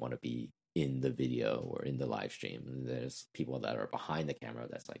 right? They want to be in the video or in the live stream. And there's people that are behind the camera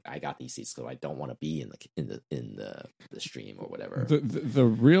that's like, I got these seats, so I don't want to be in the stream or whatever. The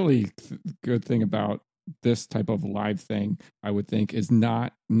really good thing about this type of live thing, I would think, is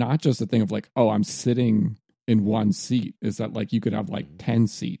not just a thing of like, oh, I'm sitting in one seat. Is that like you could have like 10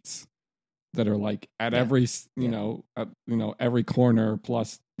 seats that are like at every every corner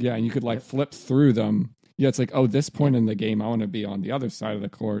plus and you could like flip through them. Yeah, it's like, oh, this point in the game I want to be on the other side of the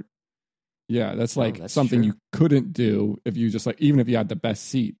court. Yeah, that's something you couldn't do if you just like, even if you had the best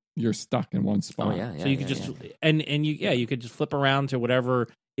seat, you're stuck in one spot. Oh yeah, so you could just and you could just flip around to whatever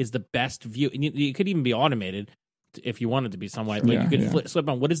is the best view, and you could even be automated if you wanted to be somewhat. Like you could flip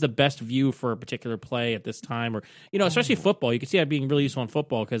on what is the best view for a particular play at this time, or especially football. You can see that being really useful in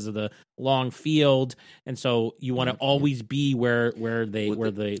football because of the long field, and so you want to always be where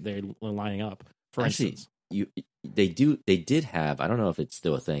they're lining up. For instance, they did have, I don't know if it's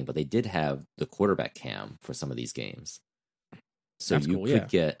still a thing, but they did have the quarterback cam for some of these games. So that's could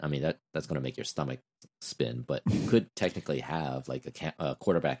get, I mean, that's going to make your stomach spin, but you could technically have like a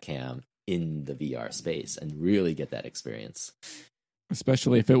quarterback cam in the VR space and really get that experience.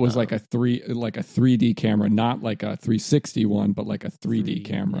 Especially if it was like a 3D camera, not like a 360 one, but like a 3D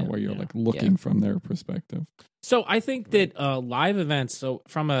camera where you're like looking from their perspective. So I think that live events, so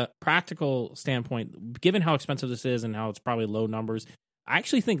from a practical standpoint, given how expensive this is and how it's probably low numbers, I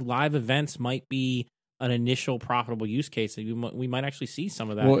actually think live events might be an initial profitable use case. We might actually see some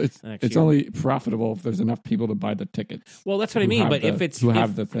of that. Well, it's only profitable if there's enough people to buy the tickets. Well, that's what I mean. But if it's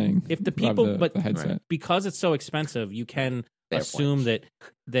have the thing, if the people, the headset, because it's so expensive, you can assume that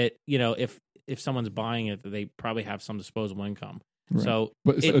if someone's buying it, they probably have some disposable income. Right. So,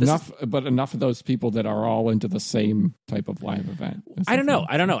 but enough of those people that are all into the same type of live event. I don't know.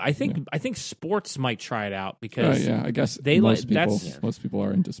 I think sports might try it out because I guess most people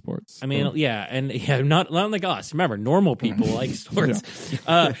are into sports. I mean, not like us. Remember, normal people like sports.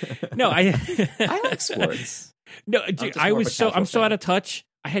 No, I like sports. No, dude, I'm so out of touch.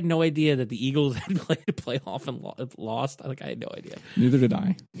 I had no idea that the Eagles had played a playoff and lost. I had no idea. Neither did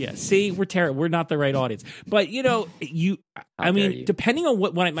I. Yeah. See, we're terrible. We're not the right audience. But depending on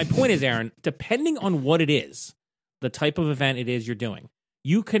what my point is, Aaron, depending on what it is, the type of event it is you're doing,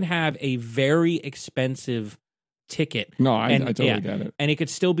 you can have a very expensive ticket. No, I totally get it. And it could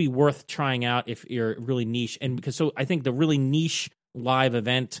still be worth trying out if you're really niche. And because I think the really niche live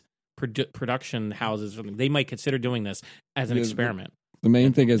event production houses, they might consider doing this as an experiment. The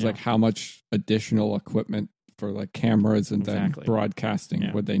main thing is like how much additional equipment for like cameras and then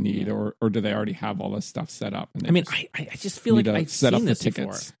broadcasting would they need, or do they already have all this stuff set up? And I just feel like I've seen this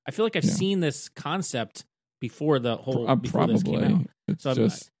before. I feel like I've seen this concept before the whole before this came out. It's so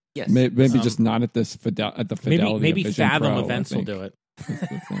just maybe just not at this at the fidelity. Maybe of Fathom Pro, Events will do it.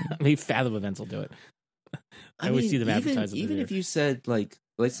 Maybe Fathom Events will do it. I always see them advertising. Even if you said like,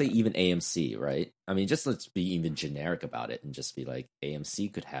 let's say even AMC, right? I mean, just let's be even generic about it and just be like,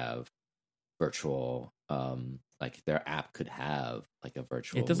 AMC could have virtual, like their app could have like a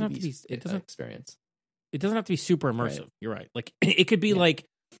virtual. It doesn't have to be. It doesn't experience. It doesn't have to be super immersive. Right. You're right. Like it could be like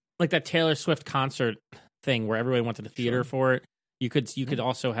that Taylor Swift concert thing where everybody went to the theater for it. You could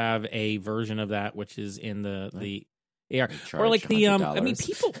also have a version of that which is in the AR, or like the I mean,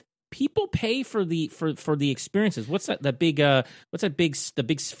 people pay for the experiences. What's that? The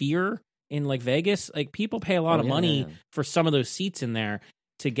big sphere in like Vegas? Like people pay a lot of money for some of those seats in there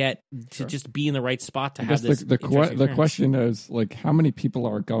to get to just be in the right spot to have this. The question is like, how many people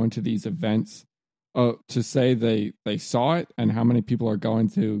are going to these events to say they saw it, and how many people are going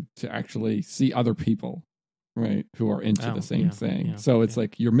to actually see other people, right, who are into the same thing. Yeah, so it's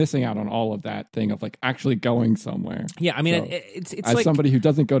like you're missing out on all of that thing of like actually going somewhere. Yeah, I mean, so, it's as like, somebody who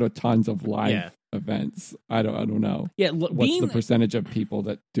doesn't go to tons of live events, I don't know. Yeah, what's the percentage of people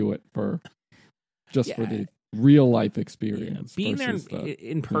that do it for the real life experience? Being there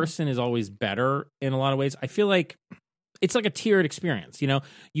in person is always better in a lot of ways. I feel like it's like a tiered experience. You know,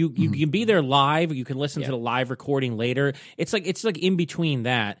 you can be there live. You can listen to the live recording later. It's like in between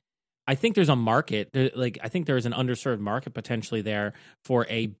that. I think there's a market. I think there is an underserved market potentially there for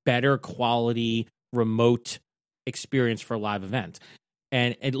a better quality remote experience for a live event,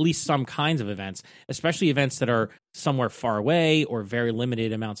 and at least some kinds of events, especially events that are somewhere far away or very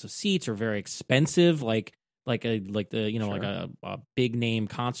limited amounts of seats or very expensive, like a big name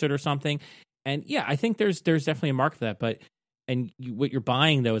concert or something. And yeah, I think there's definitely a market for that. But what you're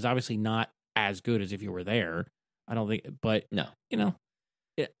buying though is obviously not as good as if you were there. I don't think, but no, you know.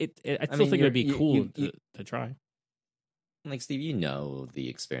 I still think it would be cool to try. Like Steve, you know the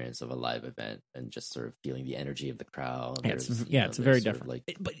experience of a live event and just sort of feeling the energy of the crowd. It's very different.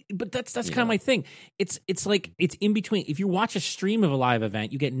 But that's kind of my thing. It's like it's in between. If you watch a stream of a live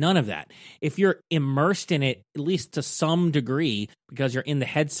event, you get none of that. If you're immersed in it, at least to some degree, because you're in the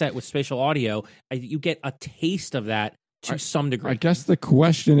headset with spatial audio, you get a taste of that to some degree. I guess the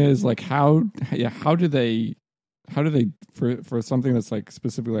question is like how do they for something that's like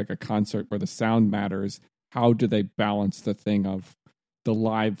specifically like a concert where the sound matters, how do they balance the thing of the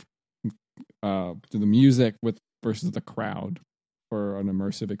live to the music versus the crowd for an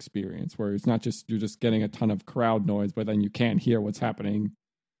immersive experience where it's not just you're just getting a ton of crowd noise, but then you can't hear what's happening,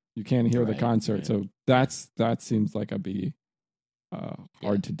 you can't hear the concert. So that seems like it'd be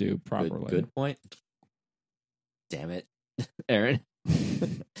hard to do properly. Good point. Damn it, Aaron.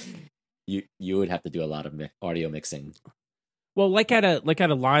 You would have to do a lot of audio mixing. Well, like at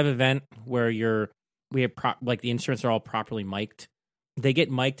a live event where the instruments are all properly mic'd. They get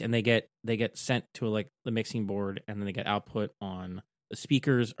mic'd and they get sent to the mixing board, and then they get output on the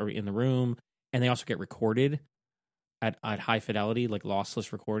speakers or in the room, and they also get recorded at high fidelity, like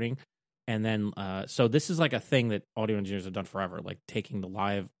lossless recording. And then so this is like a thing that audio engineers have done forever, like taking the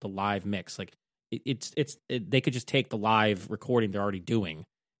live mix. Like they could just take the live recording they're already doing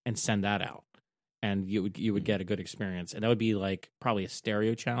and send that out, and you would get a good experience, and that would be like probably a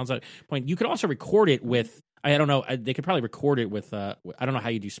stereo channel. At that point, you could also record it with I don't know. They could probably record it with I don't know how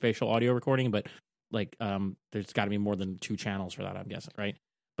you do spatial audio recording, but like there's got to be more than 2 channels for that, I'm guessing, right?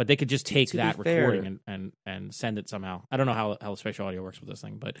 But they could just take that recording and send it somehow. I don't know how spatial audio works with this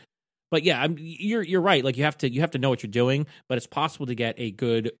thing, but yeah, you're right. Like you have to know what you're doing, but it's possible to get a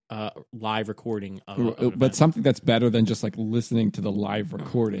good live recording of but something that's better than just like listening to the live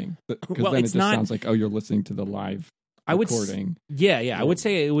recording, because then it just sounds like you're listening to the live recording. I would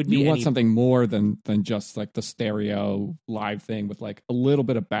say it would be. You want something more than just like the stereo live thing with like a little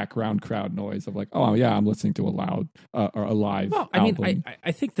bit of background crowd noise of like, oh yeah, I'm listening to a live Well, I album. mean,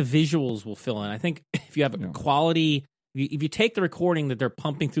 I think the visuals will fill in. I think if you have a quality. If you take the recording that they're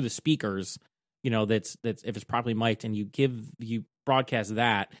pumping through the speakers, that's if it's properly mic'd, and you broadcast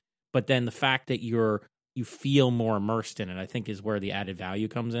that, but then the fact that you feel more immersed in it, I think is where the added value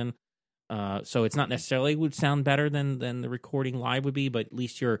comes in. So it's not necessarily would sound better than the recording live would be, but at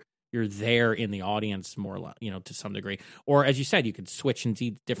least you're you're there in the audience more, to some degree. Or as you said, you could switch and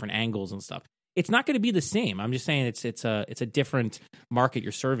see different angles and stuff. It's not going to be the same. I'm just saying it's a different market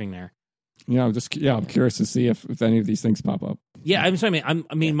you're serving there. Yeah, I'm curious to see if any of these things pop up. Yeah,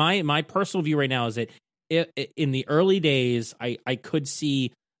 my personal view right now is that in the early days, I could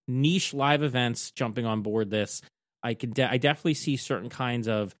see niche live events jumping on board this. I definitely see certain kinds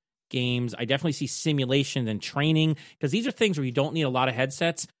of games. I definitely see simulation and training, because these are things where you don't need a lot of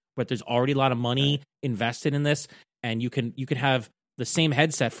headsets, but there's already a lot of money invested in this, and you could have the same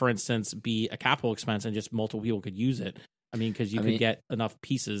headset, for instance, be a capital expense, and just multiple people could use it. I mean, because you could get enough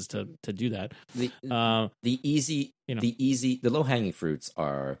pieces to do that. The low hanging fruits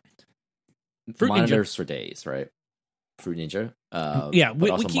are Fruit monitors Ninja. For days, right? Fruit Ninja.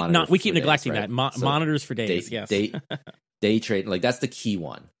 We keep neglecting days, that. right? Monitors for days. Yes. Day trade, like that's the key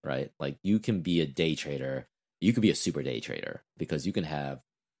one, right? Like you can be a day trader. You could be a super day trader because you can have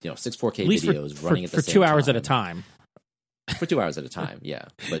 6 4K videos running at the same 2 hours time. At a time. For 2 hours at a time, yeah.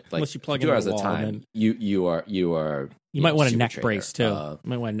 But like unless you plug 2 hours at a wall, time, you are. You might want a neck trader. brace too. You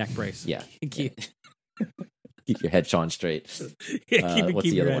might want a neck brace. Yeah. Keep your head shone straight. What's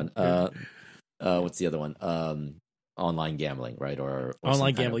the other one? Online gambling, right? Or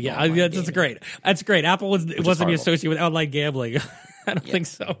online gambling. Yeah, that's great. That's great. Apple wasn't associated with online gambling. I don't think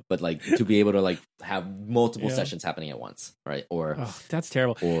so. But like to be able to like have multiple sessions happening at once, right? Or that's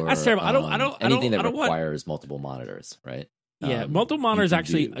terrible. Or, that's terrible. Anything that requires multiple monitors, right? Yeah, multiple monitors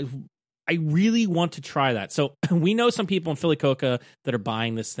actually. I really want to try that. So we know some people in Philly Coca that are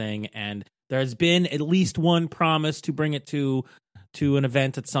buying this thing, and there's been at least one promise to bring it to an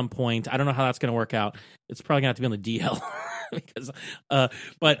event at some point. I don't know how that's going to work out. It's probably going to have to be on the DL because,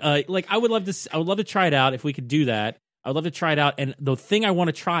 like I would love to try it out if we could do that. I would love to try it out. And the thing I want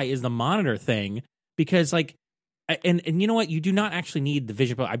to try is the monitor thing, because like, and you know what? You do not actually need the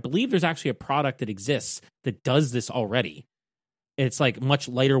Vision Pro. I believe there's actually a product that exists that does this already. It's like much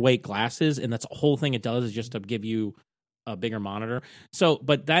lighter weight glasses, and that's the whole thing it does is just to give you a bigger monitor. So,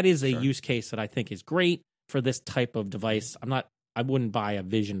 but that is a use case that I think is great for this type of device. I wouldn't buy a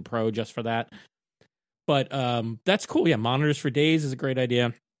Vision Pro just for that. But that's cool. Yeah, monitors for days is a great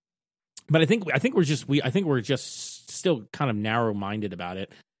idea. But I think we're just still kind of narrow-minded about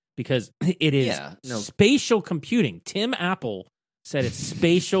it, because it is spatial computing. Tim Apple said it's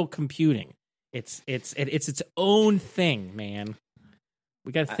spatial computing. It's its own thing, man.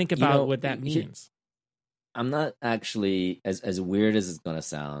 We got to think about what that means. I'm not actually as weird as it's gonna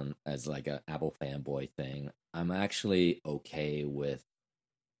sound as like an Apple fanboy thing. I'm actually okay with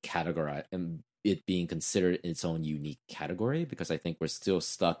it being considered its own unique category, because I think we're still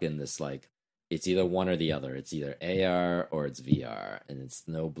stuck in this like it's either one or the other. It's either AR or it's VR, and it's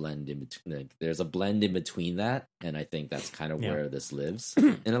no blend in between. Like, there's a blend in between that, and I think that's kind of where this lives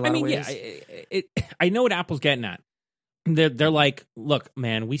in a lot of ways. Yeah, I know what Apple's getting at. They're like, look,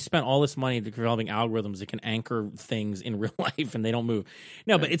 man, we spent all this money developing algorithms that can anchor things in real life, and they don't move.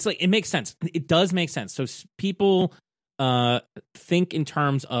 No, but it's like it makes sense. It does make sense. So people think in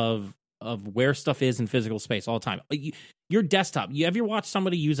terms of where stuff is in physical space all the time. Your desktop. You ever watch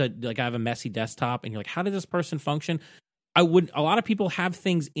somebody use I have a messy desktop, and you're like, how did this person function? A lot of people have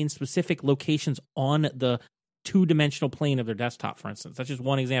things in specific locations on the two-dimensional plane of their desktop, for instance. That's just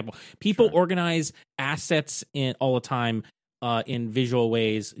one example. People organize assets all the time in visual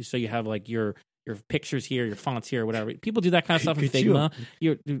ways. So you have like your pictures here, your fonts here, whatever. People do that kind of stuff in Figma.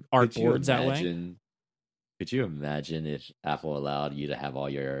 You do artboards that way. Could you imagine if Apple allowed you to have all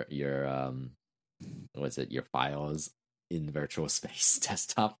your files in virtual space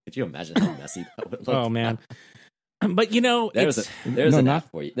desktop? Could you imagine how messy that would look? Oh man. But there's an app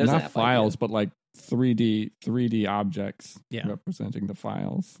for you. There's not files, but like 3D objects representing the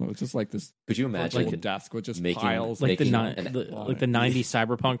files. So it's just like this. Could you imagine like a desk with just piles, like the 90s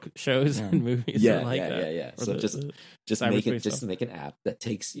cyberpunk shows and movies? Yeah. So just make an app that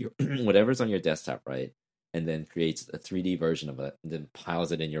takes your whatever's on your desktop, right, and then creates a 3D version of it, and then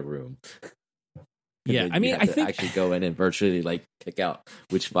piles it in your room. Yeah, I mean, I think actually go in and virtually like pick out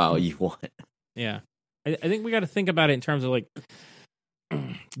which file you want. Yeah, I think we got to think about it in terms of like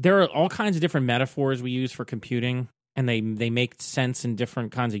there are all kinds of different metaphors we use for computing, and they make sense in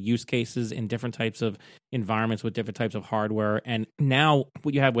different kinds of use cases in different types of environments with different types of hardware. And now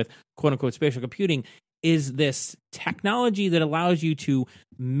what you have with quote unquote spatial computing is this technology that allows you to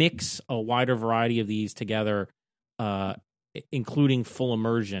mix a wider variety of these together, including full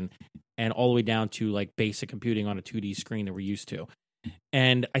immersion and all the way down to like basic computing on a 2D screen that we're used to.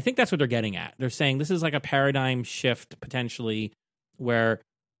 And I think that's what they're getting at. They're saying this is like a paradigm shift potentially where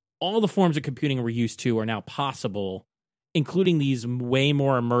all the forms of computing we're used to are now possible including these way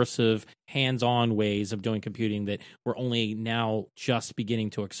more immersive, hands-on ways of doing computing that we're only now just beginning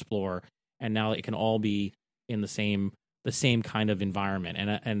to explore, and now it can all be in the same kind of environment.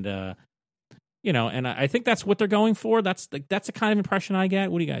 And I think that's what they're going for. That's the kind of impression I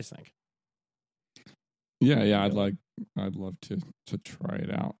get. What do you guys think? Yeah, I'd love to try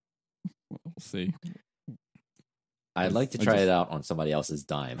it out. We'll see. I'd like to try it out on somebody else's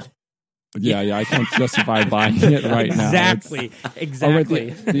dime. Yeah, I can't justify buying it right now. Exactly.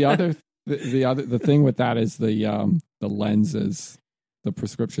 The thing with that is the lenses, the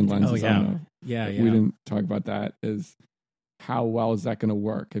prescription lenses. Oh yeah. We didn't talk about that. Is how well is that going to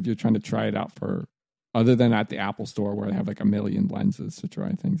work if you're trying to try it out for, other than at the Apple Store where they have like a million lenses to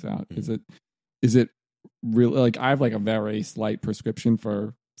try things out? Is it really, like, I have like a very slight prescription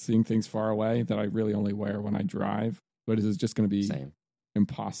for seeing things far away that I really only wear when I drive, but is it just going to be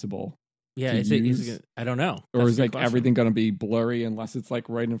impossible? Yeah, I don't know. Or is like everything going to be blurry unless it's like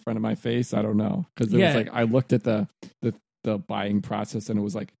right in front of my face? I don't know, because it was like I looked at the buying process and it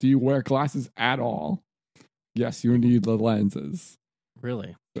was like, do you wear glasses at all? Yes, you need the lenses.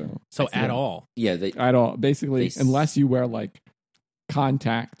 Really? So at all? Yeah, at all. Basically, unless you wear like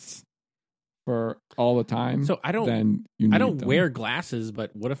contacts for all the time. So I don't. Then you need I don't them. wear glasses,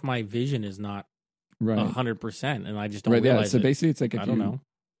 but what if my vision is not 100% and I just don't realize it? So basically, it's like I don't know.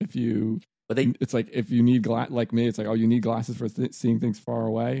 If you, it's like if you need like me, it's like, oh, you need glasses for seeing things far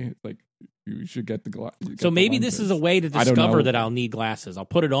away. It's like you should get the glasses. So maybe this is a way to discover that I'll need glasses. I'll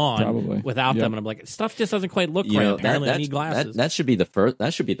put it on without them, and I'm like, stuff just doesn't quite look right. Apparently, I need glasses. That should be the first.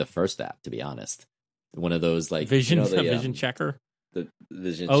 That should be the first app, to be honest. One of those like vision vision checker. The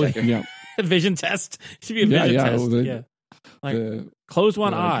vision checker. Yeah. Vision test. It should be a vision test. Like close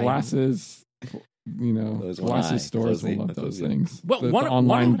one eye. Glasses. Glasses stores will love those things. Well,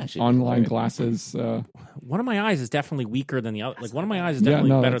 online glasses. One of my eyes is definitely weaker than the other. Like one of my eyes is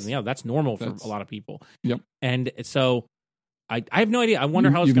definitely better than the other. That's normal for a lot of people. Yep. And so I have no idea. I wonder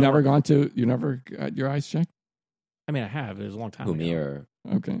how it's you've never gone to. You never got your eyes checked? I mean, I have. It was a long time ago. Mirror.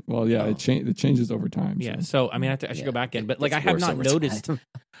 Okay. Well, yeah, it changes over time. Yeah. So I mean, I should go back in, but like I have not noticed.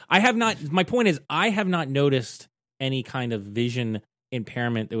 I have not. My point is, I have not noticed any kind of vision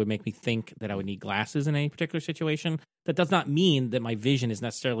impairment that would make me think that I would need glasses in any particular situation. That does not mean that my vision is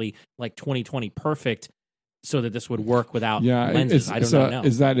necessarily like 20/20 perfect, so that this would work without lenses. I don't know.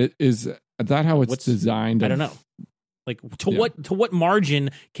 Is that how it's designed? I don't know. Like to what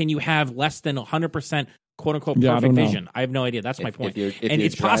margin can you have less than 100% quote unquote perfect vision? I have no idea. That's my point. And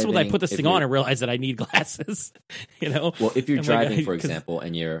it's possible that I put this thing on and realize that I need glasses. Well, if you're driving, for example,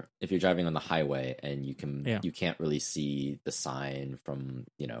 and if you're driving on the highway and you can't really see the sign from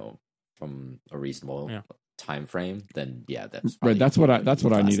a reasonable time frame, then that's right. That's what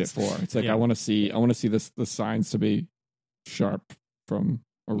I need it for. It's like I want to see the signs to be sharp from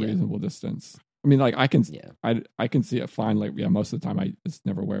a reasonable distance. I mean, like I can see it fine. Like most of the time I just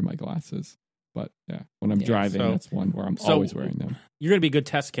never wear my glasses. But when I'm driving, that's one where I'm always wearing them. You're going to be a good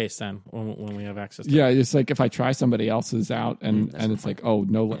test case then when we have access to it. It's like if I try somebody else's out and it's like, oh,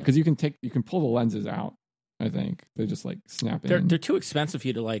 no, because you can pull the lenses out, I think. They just like snap in. They're too expensive for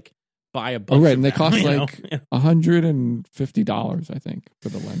you to like buy a bunch of and they cost like $150, I think, for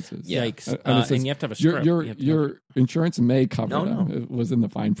the lenses. Yikes. And you have to have a script. Your insurance may cover them. It was in the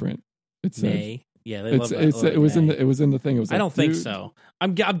fine print. It said, may. Yeah, they love that. It was in the thing. It was. I don't think so.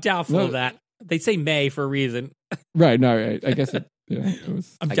 I'm doubtful of that. They say may for a reason. Right. No. Right. I guess it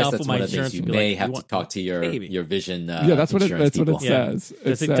was. I'm doubtful my insurance. You may have to talk to your vision. That's what it says.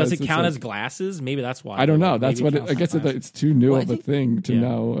 Does it count as glasses? Maybe that's why. I don't know. That's what I guess. It's too new of a thing to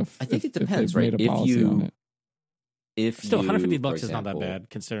know. I think it depends, right? If still $150 is not that bad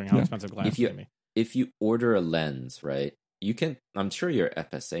considering how expensive glasses can be. If you order a lens, right? You can. I'm sure your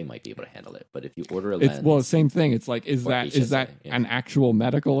FSA might be able to handle it, but if you order a lens, same thing. It's like, is that an actual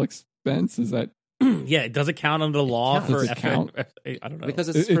medical expense? Is that? Does it count under the law for FSA? I don't know because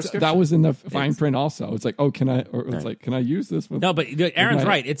it's that was in the fine print also. It's like, oh, can I? Or it's like, can I use this? No, but Aaron's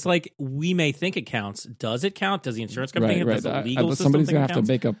right. It's like we may think it counts. Does it count? Does the insurance company think it? Does the legal system somebody's think gonna have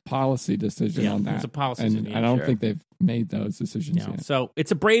to make a policy decision on that. It's a policy decision. And I don't think they've made those decisions yet. So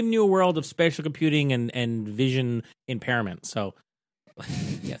it's a brave new world of spatial computing and vision impairment. So.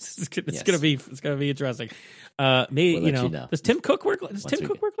 Yes, it's gonna be interesting. Maybe does Tim Cook wear glasses?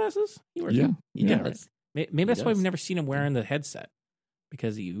 He wears he does. Maybe that's why we've never seen him wearing the headset,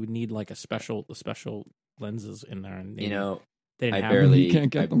 because you would need like a special lenses in there, and they didn't have them. He can't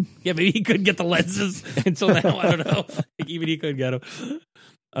get them. Yeah, maybe he could get the lenses until now. I don't know. Like, even he could get them.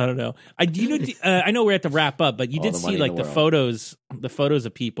 I don't know. I know we're at the wrap up, but you did see like the photos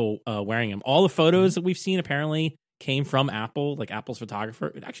of people wearing them. All the photos that we've seen apparently came from Apple, like Apple's photographer.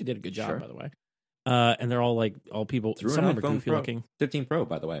 It actually did a good job, by the way. And they're all people. Some of them are goofy looking. 15 Pro,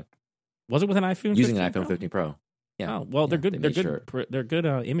 by the way. Was it with an iPhone? Using an iPhone 15 Pro. Yeah. Oh well, they're good. They're good. They're good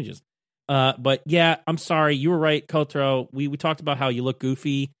images. But yeah, I'm sorry. You were right, Kotaro. We talked about how you look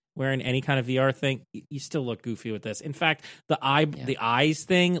goofy wearing any kind of VR thing. You still look goofy with this. In fact, the eyes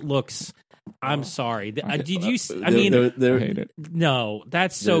thing looks. I'm sorry. Did you? I mean, I hate it. No,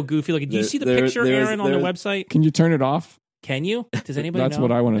 that's so goofy looking. Do you see the picture, Aaron, on the website? Can you turn it off? Can you? Does anybody? That's know?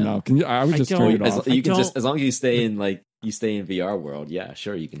 what I want to know. Can you? I would just turn it off. You can just, as long as you stay in VR world. Yeah,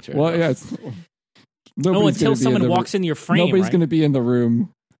 sure, you can turn. Well, it off. Yeah. Until someone walks in your frame. Nobody's going to be in the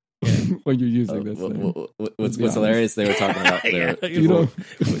room when you're using this. What's hilarious? They were talking about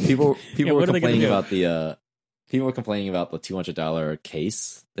people were complaining about the people were complaining about the $200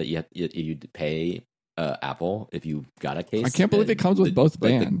 case that you'd pay Apple if you got a case. I can't believe it comes with both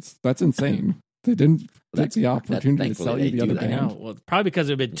bands. That's insane. They didn't take the opportunity to sell you the other band. Well, probably because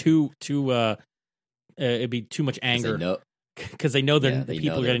it would be it'd be too much anger. Because they know that the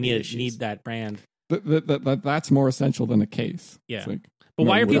people are going to need that brand. That's more essential than a case. Yeah. But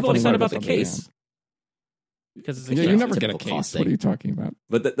why are people upset about the case? Because it's you never get a case. What are you talking about?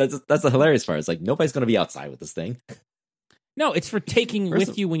 But that's the hilarious part. It's like nobody's going to be outside with this thing. No, it's for taking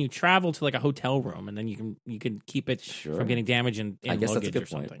with you when you travel to a hotel room, and then you can keep it from getting damaged in luggage or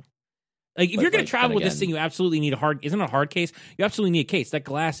something. Like if you're going to travel with this thing, you absolutely need isn't it a hard case? You absolutely need a case. That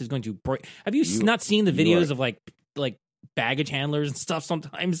glass is going to break. Have you not seen the videos of like baggage handlers and stuff?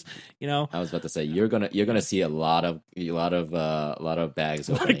 Sometimes, I was about to say you're gonna see a lot of bags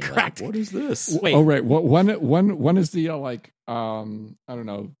opening. Cracked. What is this? Wait. Oh right. When is the I don't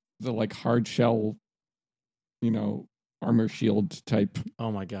know, the hard shell, armor shield type.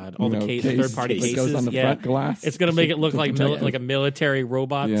 Oh my god! All the third party cases goes on the front glass. It's gonna make it look like a military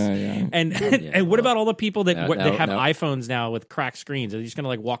robot. Yeah. And what about all the people that have iPhones now with cracked screens? Are they just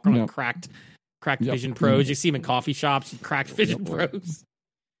gonna walk around with cracked Vision Pros? You see them in coffee shops with cracked Vision Pros.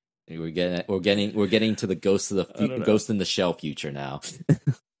 We're getting to the ghost in the shell future now.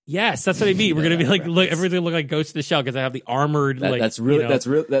 Yes, that's what I mean. We're gonna be everything look like Ghost in the Shell because I have the armored that's really a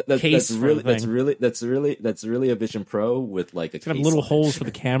Vision Pro with a it's gonna have little holes for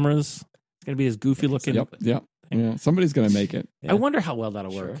the cameras. It's gonna be this goofy looking. Yep. Yeah, somebody's gonna make it. I wonder how well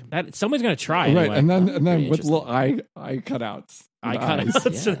that'll work. Somebody's gonna try. Right, anyway. and then with little eye cutouts. Eye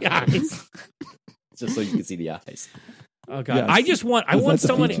cutouts to the eyes, just so you can see the eyes. Oh god! Yes. I want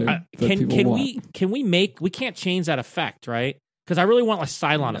someone. Can we make? We can't change that effect, right? Because I really want a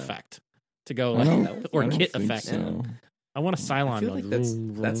Cylon effect to go, or Kit effect. So. I want a Cylon. I feel like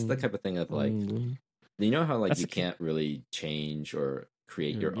that's the type of thing of you know how you can't really change or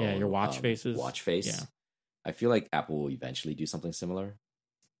create your own your watch faces. Watch face. Yeah. I feel like Apple will eventually do something similar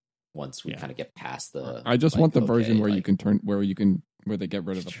once we kind of get past the. I just want the version where you can where they get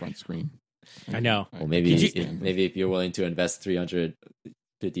rid of the front screen. I know. Well, maybe if you're willing to invest $350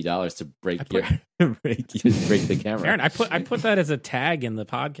 to break the camera. Aaron, I put that as a tag in the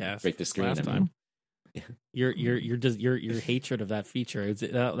podcast. Break the screen last time. Your hatred of that feature.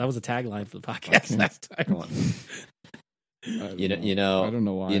 That was a tagline for the podcast last time. Come on. I don't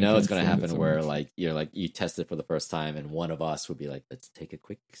know why. It's going to happen where you test it for the first time and one of us would be like, let's take a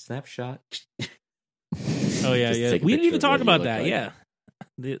quick snapshot. Oh yeah. We didn't even talk about that. Yeah.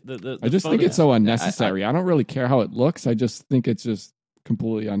 I just think it's so unnecessary. I don't really care how it looks. I just think it's just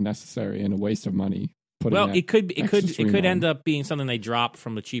completely unnecessary and a waste of money. It could end up being something they drop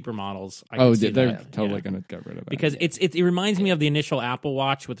from the cheaper models. They're totally going to get rid of it because it reminds me of the initial Apple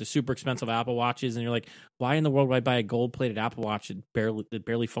Watch with the super expensive Apple Watches, and you're like, why in the world would I buy a gold plated Apple Watch that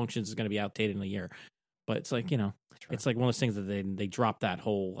barely functions, is going to be outdated in a year? But it's it's like one of those things that they drop that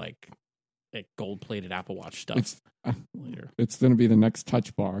whole gold plated Apple Watch stuff. It's going to be the next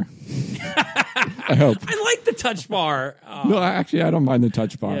Touch Bar. I hope. I like the Touch Bar. No, actually, I don't mind the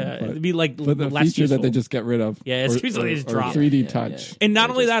Touch Bar. Yeah, it'd be like the feature that they just get rid of. Yeah, it's usually they just drop 3D Touch. And not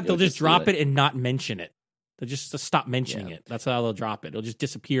only that, they'll just drop it and not mention it. They'll just stop mentioning it. That's how they'll drop it. It'll just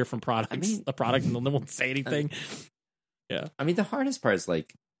disappear from the product, and they won't say anything. Yeah. I mean, the hardest part is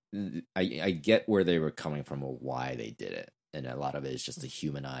I get where they were coming from or why they did it, and a lot of it is just to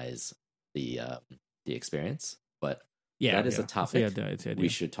humanize the experience. But that is a topic we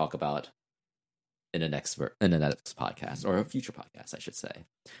should talk about in the next podcast, or a future podcast, I should say.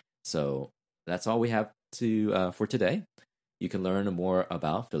 So that's all we have for today. You can learn more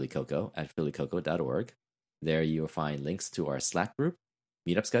about Philly Coco at phillycoco.org. There you'll find links to our Slack group,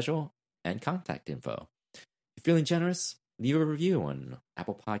 meetup schedule, and contact info. If you're feeling generous, leave a review on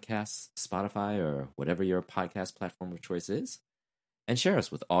Apple Podcasts, Spotify, or whatever your podcast platform of choice is, and share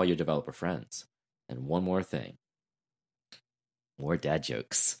us with all your developer friends. And one more thing. More dad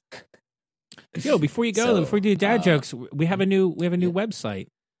jokes. Yo, before you go, before you do dad jokes, we have a new website,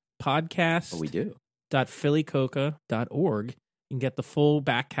 podcast. Oh, we do. .phillycoca.org. You can get the full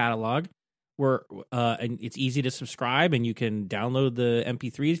back catalog. And it's easy to subscribe, and you can download the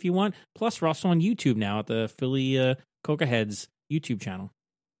MP3s if you want. Plus, we're also on YouTube now at the Philly Coca Heads YouTube channel.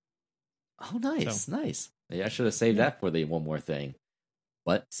 Oh, nice, nice. I should have saved that for the one more thing.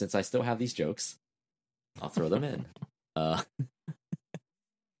 But since I still have these jokes, I'll throw them in. Cut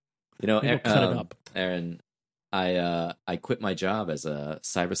it up. Aaron, I quit my job as a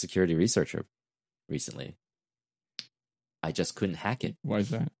cybersecurity researcher recently. I just couldn't hack it. Why is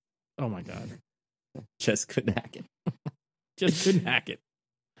that? Oh my God. Just couldn't hack it. Just couldn't hack it.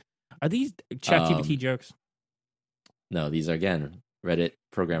 Are these ChatGPT jokes? No, these are, again, Reddit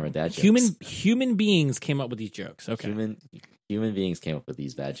programmer dad jokes. Human beings came up with these jokes. Okay. Human beings came up with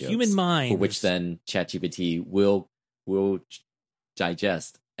these bad jokes. Human minds. For which then ChatGPT will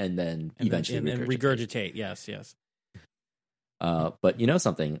digest and then eventually regurgitate. Yes. But you know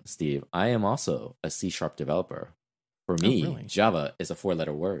something, Steve? I am also a C# developer. For me, really? Java is a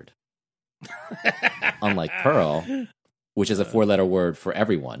 4-letter word. Unlike Perl, which is a 4-letter word for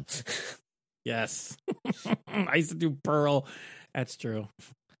everyone. Yes. I used to do Perl. That's true.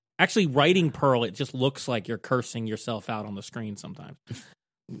 Actually, writing Perl, it just looks like you're cursing yourself out on the screen sometimes.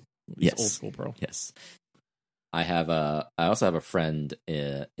 Yes. Old school Perl. Yes. I also have a friend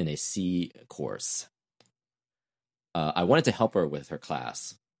in a C course. I wanted to help her with her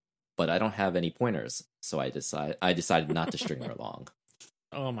class, but I don't have any pointers, so I decided not to string her along.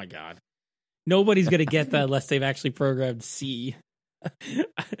 Oh my God. Nobody's going to get that unless they've actually programmed C. I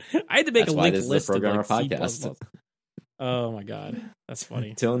had to make a linked list of like podcast. Oh my God. That's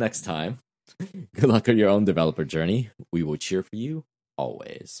funny. Till next time, good luck on your own developer journey. We will cheer for you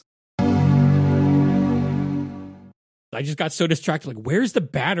always. I just got so distracted. Like, where's the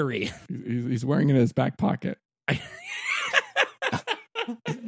battery? He's wearing it in his back pocket.